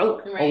his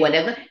throat or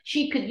whatever.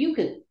 You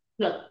could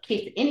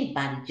kiss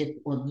anybody just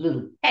on a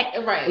little peck,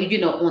 right? Or, you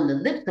know, on the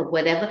lips or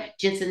whatever,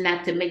 just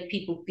enough to make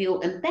people feel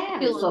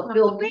embarrassed or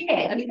feel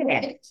bad.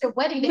 It's your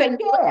wedding day.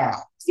 Yeah.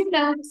 You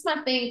know, it's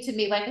my thing to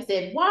me. Like I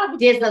said,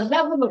 there's a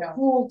level of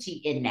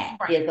cruelty in that.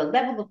 Right. There's a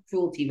level of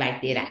cruelty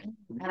right there that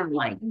I don't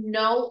like.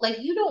 No,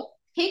 like you don't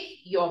pick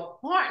your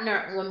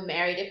partner on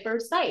Married at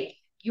First Sight.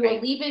 You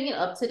are leaving it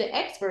up to the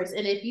experts,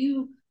 and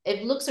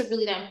if looks are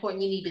really that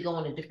important, you need to go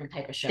on a different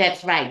type of show.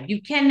 That's right.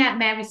 You cannot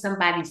marry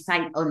somebody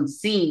sight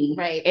unseen.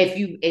 Right. If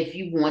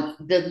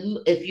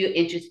if you're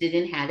interested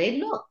in how they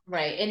look.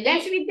 Right. And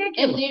that's ridiculous.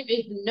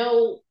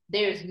 And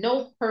there's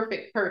no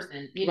perfect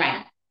person. You know?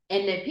 Right.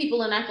 And then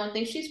people are not going to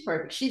think she's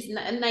perfect. She's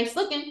nice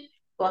looking,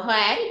 but her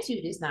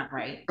attitude is not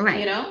right.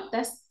 Right. You know,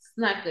 that's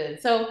not good.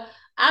 So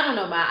I don't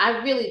know,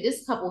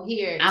 this couple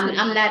here.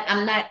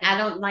 I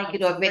don't like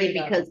it already,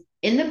 because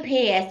in the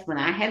past, when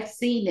I have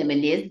seen them,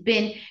 and there's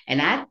been,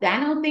 and I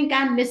don't think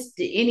I missed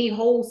any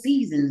whole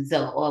seasons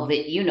of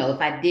it. You know,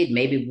 if I did,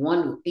 maybe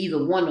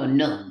either one or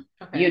none.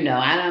 Okay. You know,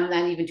 I'm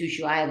not even too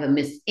sure I ever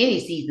missed any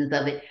seasons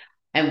of it.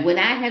 And when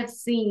I have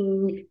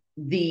seen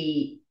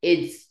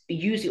it's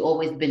usually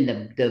always been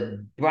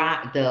the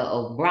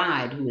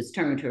bride who has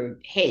turned her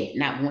head,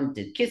 not wanting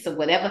to kiss or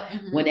whatever.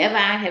 Mm-hmm. Whenever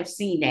I have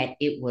seen that,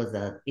 it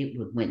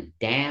went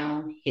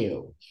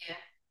downhill. Yeah.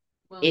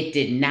 It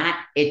did not.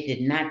 It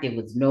did not. There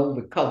was no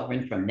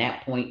recovering from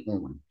that point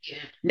on. Yeah.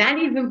 Not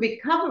even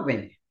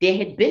recovering. There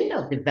had been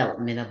no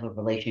development of a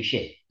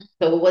relationship.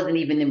 So it wasn't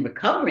even in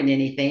recovering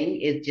anything.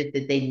 It's just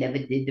that they never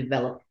did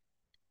develop.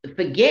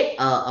 Forget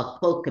a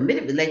close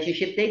committed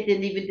relationship. They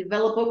didn't even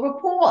develop a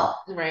rapport.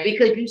 Right.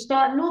 Because you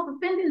starting off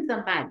offending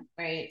somebody.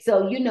 Right.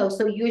 So,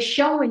 so you're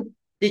showing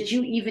that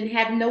you even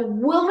have no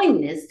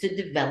willingness to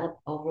develop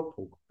a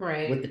rapport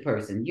with the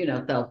person,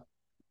 so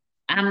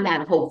I'm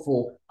not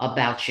hopeful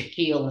about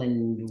Shaquille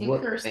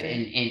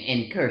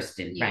and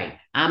Kirsten, yeah. Right?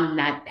 I'm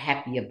not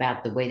happy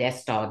about the way that's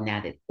starting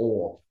out at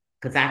all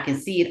because I can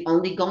see it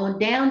only going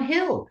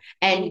downhill.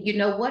 And you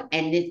know what?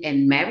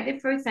 And Married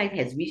at First Sight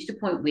has reached a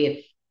point where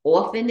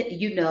often,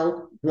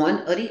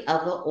 one or the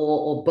other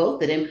or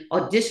both of them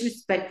are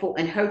disrespectful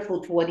and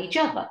hurtful toward each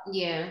other.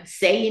 Yeah.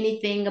 Say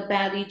anything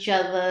about each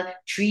other,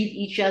 treat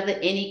each other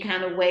any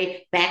kind of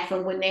way. Back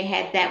from when they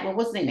had that one,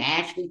 what's the name?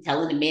 Ashley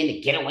telling the man to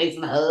get away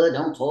from her,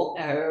 don't talk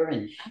to her.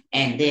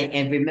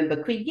 And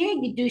remember, yeah,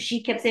 you do.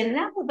 She kept saying,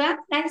 I'm a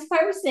nice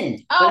person.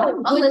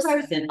 Oh, but I'm a good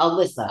person.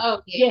 Alyssa.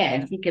 Oh, yeah.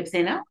 And she kept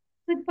saying, oh,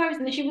 good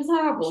person, and she was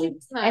horrible.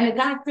 Nice. And the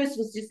guy Chris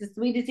was just as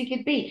sweet as he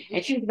could be,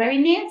 and she was very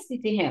nasty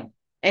to him.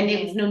 And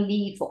there was no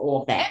need for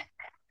all that.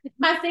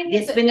 My thing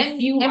is, been a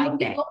few like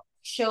that.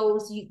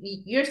 Shows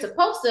you're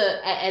supposed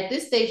to at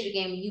this stage of the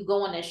game, you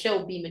go on a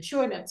show, be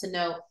mature enough to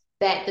know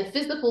that the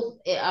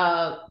physical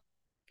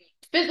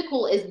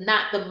is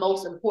not the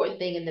most important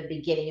thing in the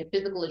beginning.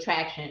 Physical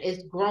attraction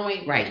is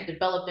growing, right, and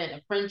developing a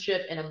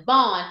friendship and a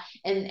bond,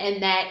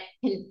 and that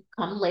can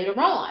come later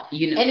on.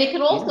 And it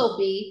could also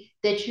be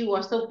that you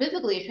are so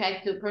physically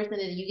attracted to a person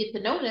and you get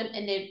to know them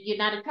and you're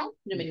not attracted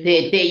to them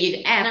anymore.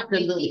 You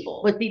absolutely.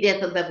 But see,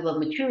 there's a level of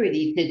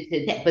maturity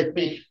to that.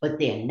 But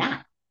they're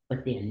not.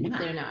 But they're not.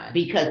 They're not.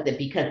 Because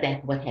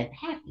that's what has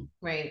happened.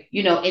 Right.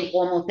 In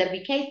almost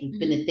every case, it's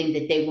been a thing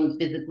that they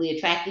weren't physically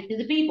attracted to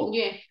the people.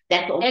 Yeah.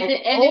 That's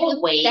always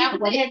what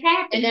has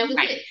happened. And that was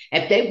right.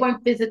 If they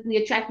weren't physically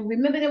attracted,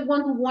 remember the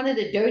one who wanted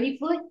a dirty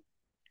foot?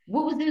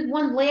 What was this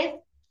one last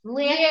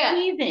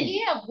season?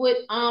 Yeah, with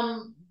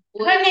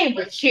her name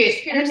was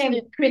Kirsten. Her name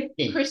was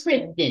Kristen.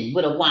 Kristen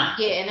with a Y.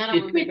 Yeah, and I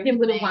don't remember Kristen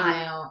with a Y.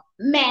 Now.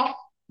 Matt.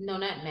 No,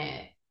 not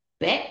Matt.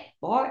 Bet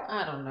or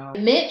I don't know.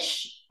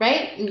 Mitch,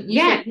 right?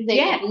 Yeah.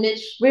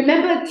 Mitch.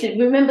 Remember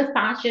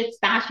Sasha?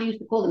 Sasha used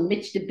to call him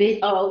Mitch the Bitch.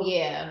 Oh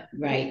yeah.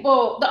 Right.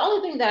 Well, the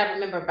only thing that I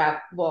remember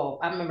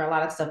I remember a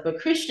lot of stuff, but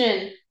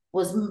Christian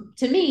was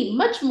to me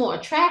much more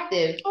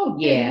attractive. Oh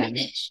yeah. Than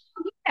Mitch.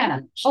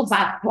 Yeah. Oh,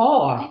 by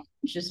far.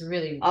 Just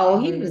really. Oh,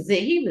 he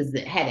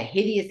had a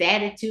hideous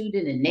attitude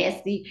and a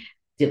nasty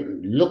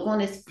look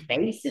on his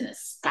face and a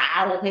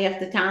scowl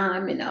half the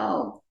time. And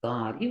oh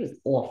God, he was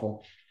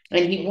awful.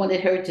 And he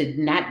wanted her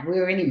to not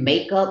wear any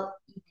makeup.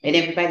 And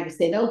everybody was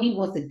saying, oh, he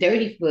wants a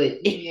dirty foot.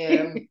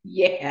 Yeah.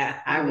 Yeah,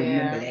 I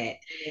remember that.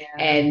 Yeah.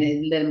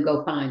 And let him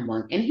go find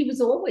one. And he was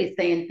always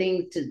saying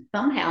things to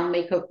somehow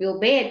make her feel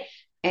bad.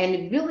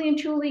 And really and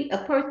truly,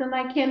 a person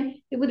like him,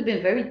 it would have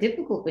been very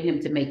difficult for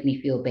him to make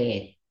me feel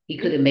bad. He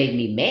could have made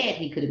me mad.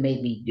 He could have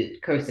made me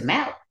curse him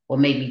out. Or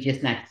maybe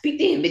just not speak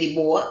to him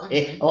anymore.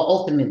 Mm-hmm. Or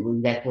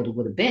ultimately, that's what it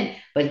would have been.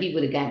 But he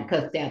would have gotten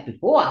cussed out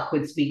before I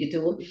quit speaking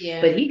to him.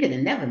 Yeah. But he could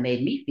have never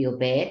made me feel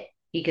bad.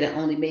 He could have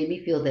only made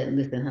me feel that,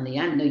 listen, honey,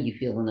 I know you're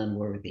feeling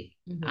unworthy.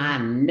 Mm-hmm. I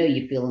know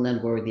you're feeling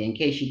unworthy. In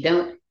case you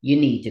don't, you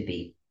need to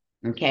be.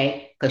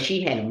 Okay? Because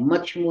she had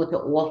much more to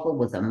offer,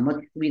 was a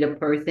much sweeter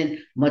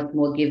person, much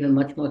more giving,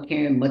 much more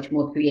caring, much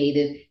more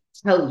creative,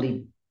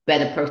 totally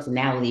better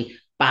personality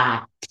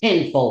by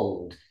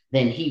tenfold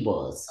than he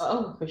was.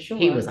 Oh, for sure.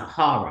 He was a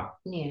horror.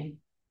 Yeah.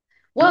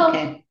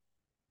 Well,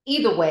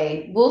 either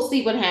way, we'll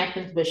see what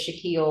happens with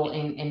Shaquille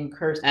and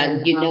Kirsten.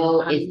 I'm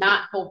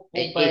not hopeful,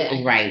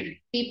 but right.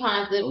 Be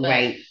positive.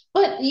 Right.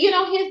 But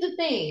here's the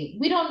thing: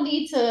 we don't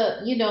need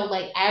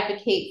to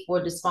advocate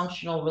for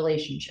dysfunctional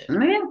relationships.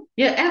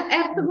 Yeah,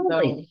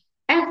 absolutely,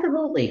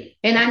 absolutely.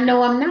 And I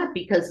know I'm not,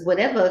 because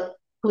whatever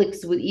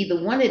clicks with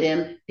either one of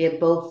them, they're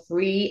both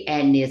free,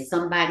 and there's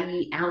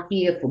somebody out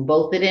here for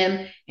both of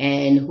them,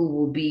 and who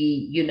will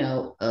be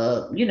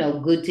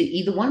good to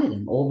either one of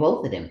them or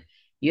both of them.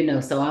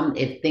 So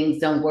if things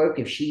don't work,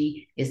 if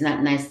she is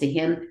not nice to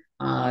him,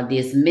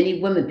 there's many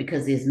women,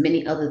 because there's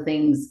many other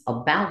things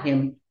about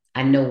him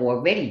I know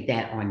already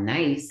that are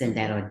nice and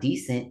that are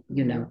decent.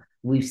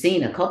 We've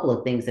seen a couple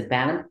of things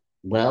about him.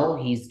 Well,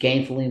 he's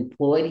gainfully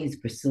employed. He's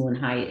pursuing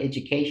higher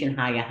education,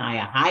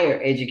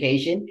 higher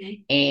education,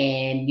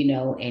 and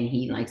and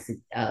he likes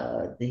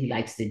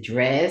to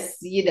dress.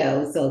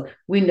 So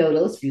we know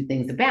those few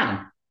things about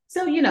him.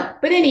 So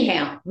but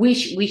anyhow, we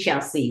shall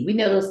see. We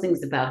know those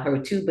things about her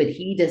too, but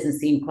he doesn't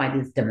seem quite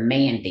as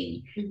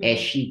demanding as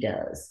she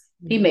does.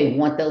 He may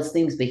want those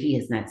things, but he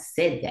has not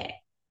said that.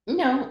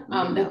 No,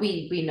 but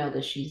we know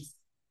that she's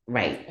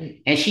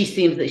right, and she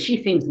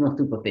seems more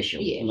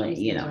superficial. Yeah,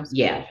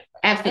 yeah,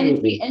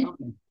 absolutely. And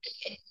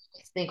I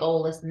think,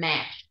 let's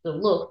match the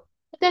look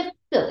That's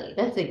silly.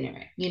 That's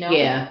ignorant, you know?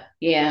 Yeah,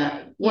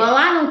 yeah. Well,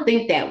 Yeah. I don't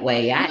think that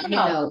way. No,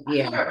 no.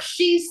 Yeah.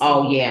 She's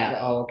Oh, thinking that yeah. way.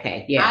 Oh,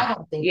 okay. Yeah. I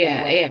don't think that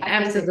Yeah, way. yeah,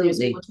 I think that there's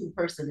more absolutely. to a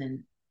person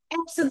than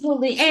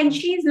Absolutely. And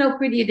she's no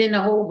prettier than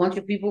a whole bunch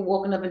of people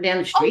walking up and down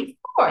the oh, street. of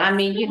course. I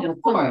mean, No, of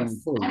come on, course. I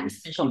please.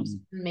 understand she Come was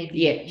on. maybe,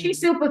 Yeah,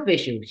 she's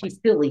superficial. She's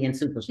silly and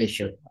she's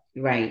superficial.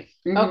 Right.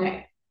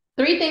 okay.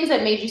 Three things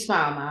that made you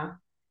smile, Ma.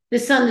 The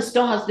sun, the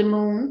stars, the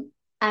moon.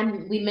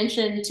 And we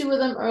mentioned two of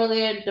them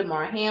earlier,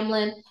 Damar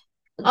Hamlin,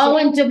 Oh,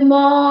 and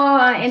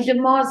Demar and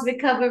Demar's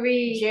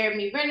recovery.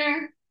 Jeremy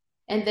Renner,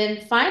 and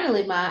then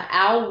finally, my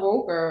Al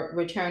Roker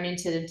returning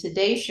to the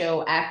Today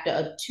Show after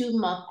a 2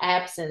 month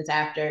absence.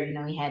 After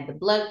he had the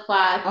blood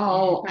clot.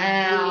 Oh,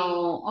 Al.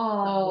 So,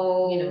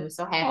 Oh,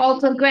 so happy. oh,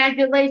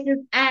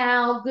 congratulations,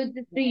 Al. Good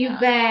to see you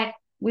back.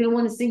 We don't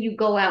want to see you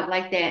go out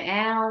like that,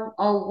 Al.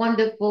 Oh,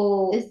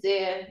 wonderful. Is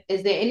there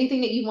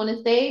anything that you want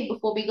to say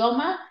before we go,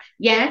 Ma?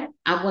 Yes,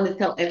 I want to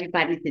tell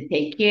everybody to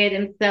take care of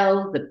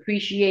themselves,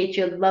 appreciate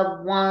your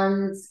loved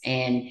ones,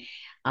 and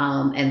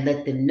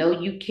let them know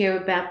you care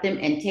about them,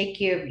 and take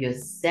care of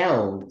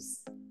yourselves.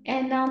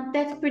 And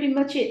that's pretty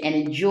much it. And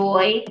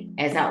enjoy,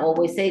 as I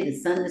always say, the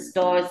sun, the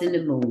stars, and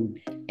the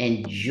moon.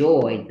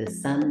 Enjoy the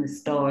sun, the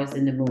stars,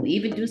 and the moon.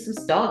 Even do some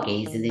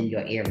stargazing in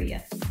your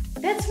area.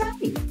 That's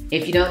right.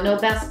 If you don't know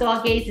about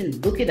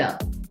stargazing, look it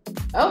up.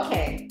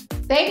 Okay.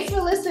 Thanks for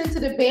listening to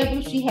the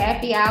Bambushi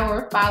Happy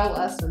Hour. Follow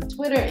us on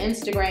Twitter,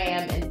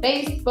 Instagram, and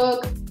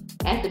Facebook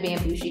at the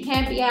Bambushi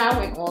Happy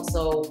Hour, and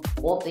also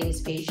all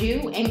things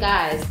Peju. And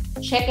guys,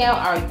 check out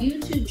our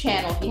YouTube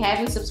channel if you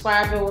haven't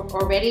subscribed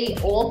already.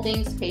 All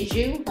things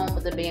Peju, home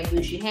of the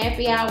Bambushi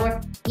Happy Hour.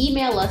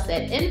 Email us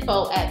at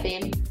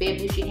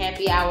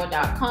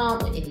info@bambushihappyhour.com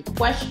with any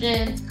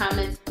questions,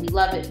 comments. We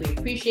love it. We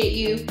appreciate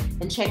you.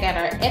 And check out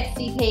our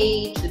Etsy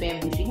page, the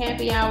Bambushi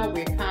Happy Hour.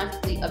 We're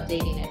constantly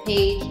updating that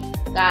page.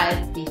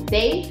 Guys, be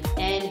safe,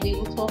 and we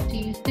will talk to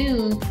you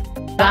soon.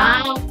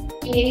 Bye.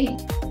 Bye.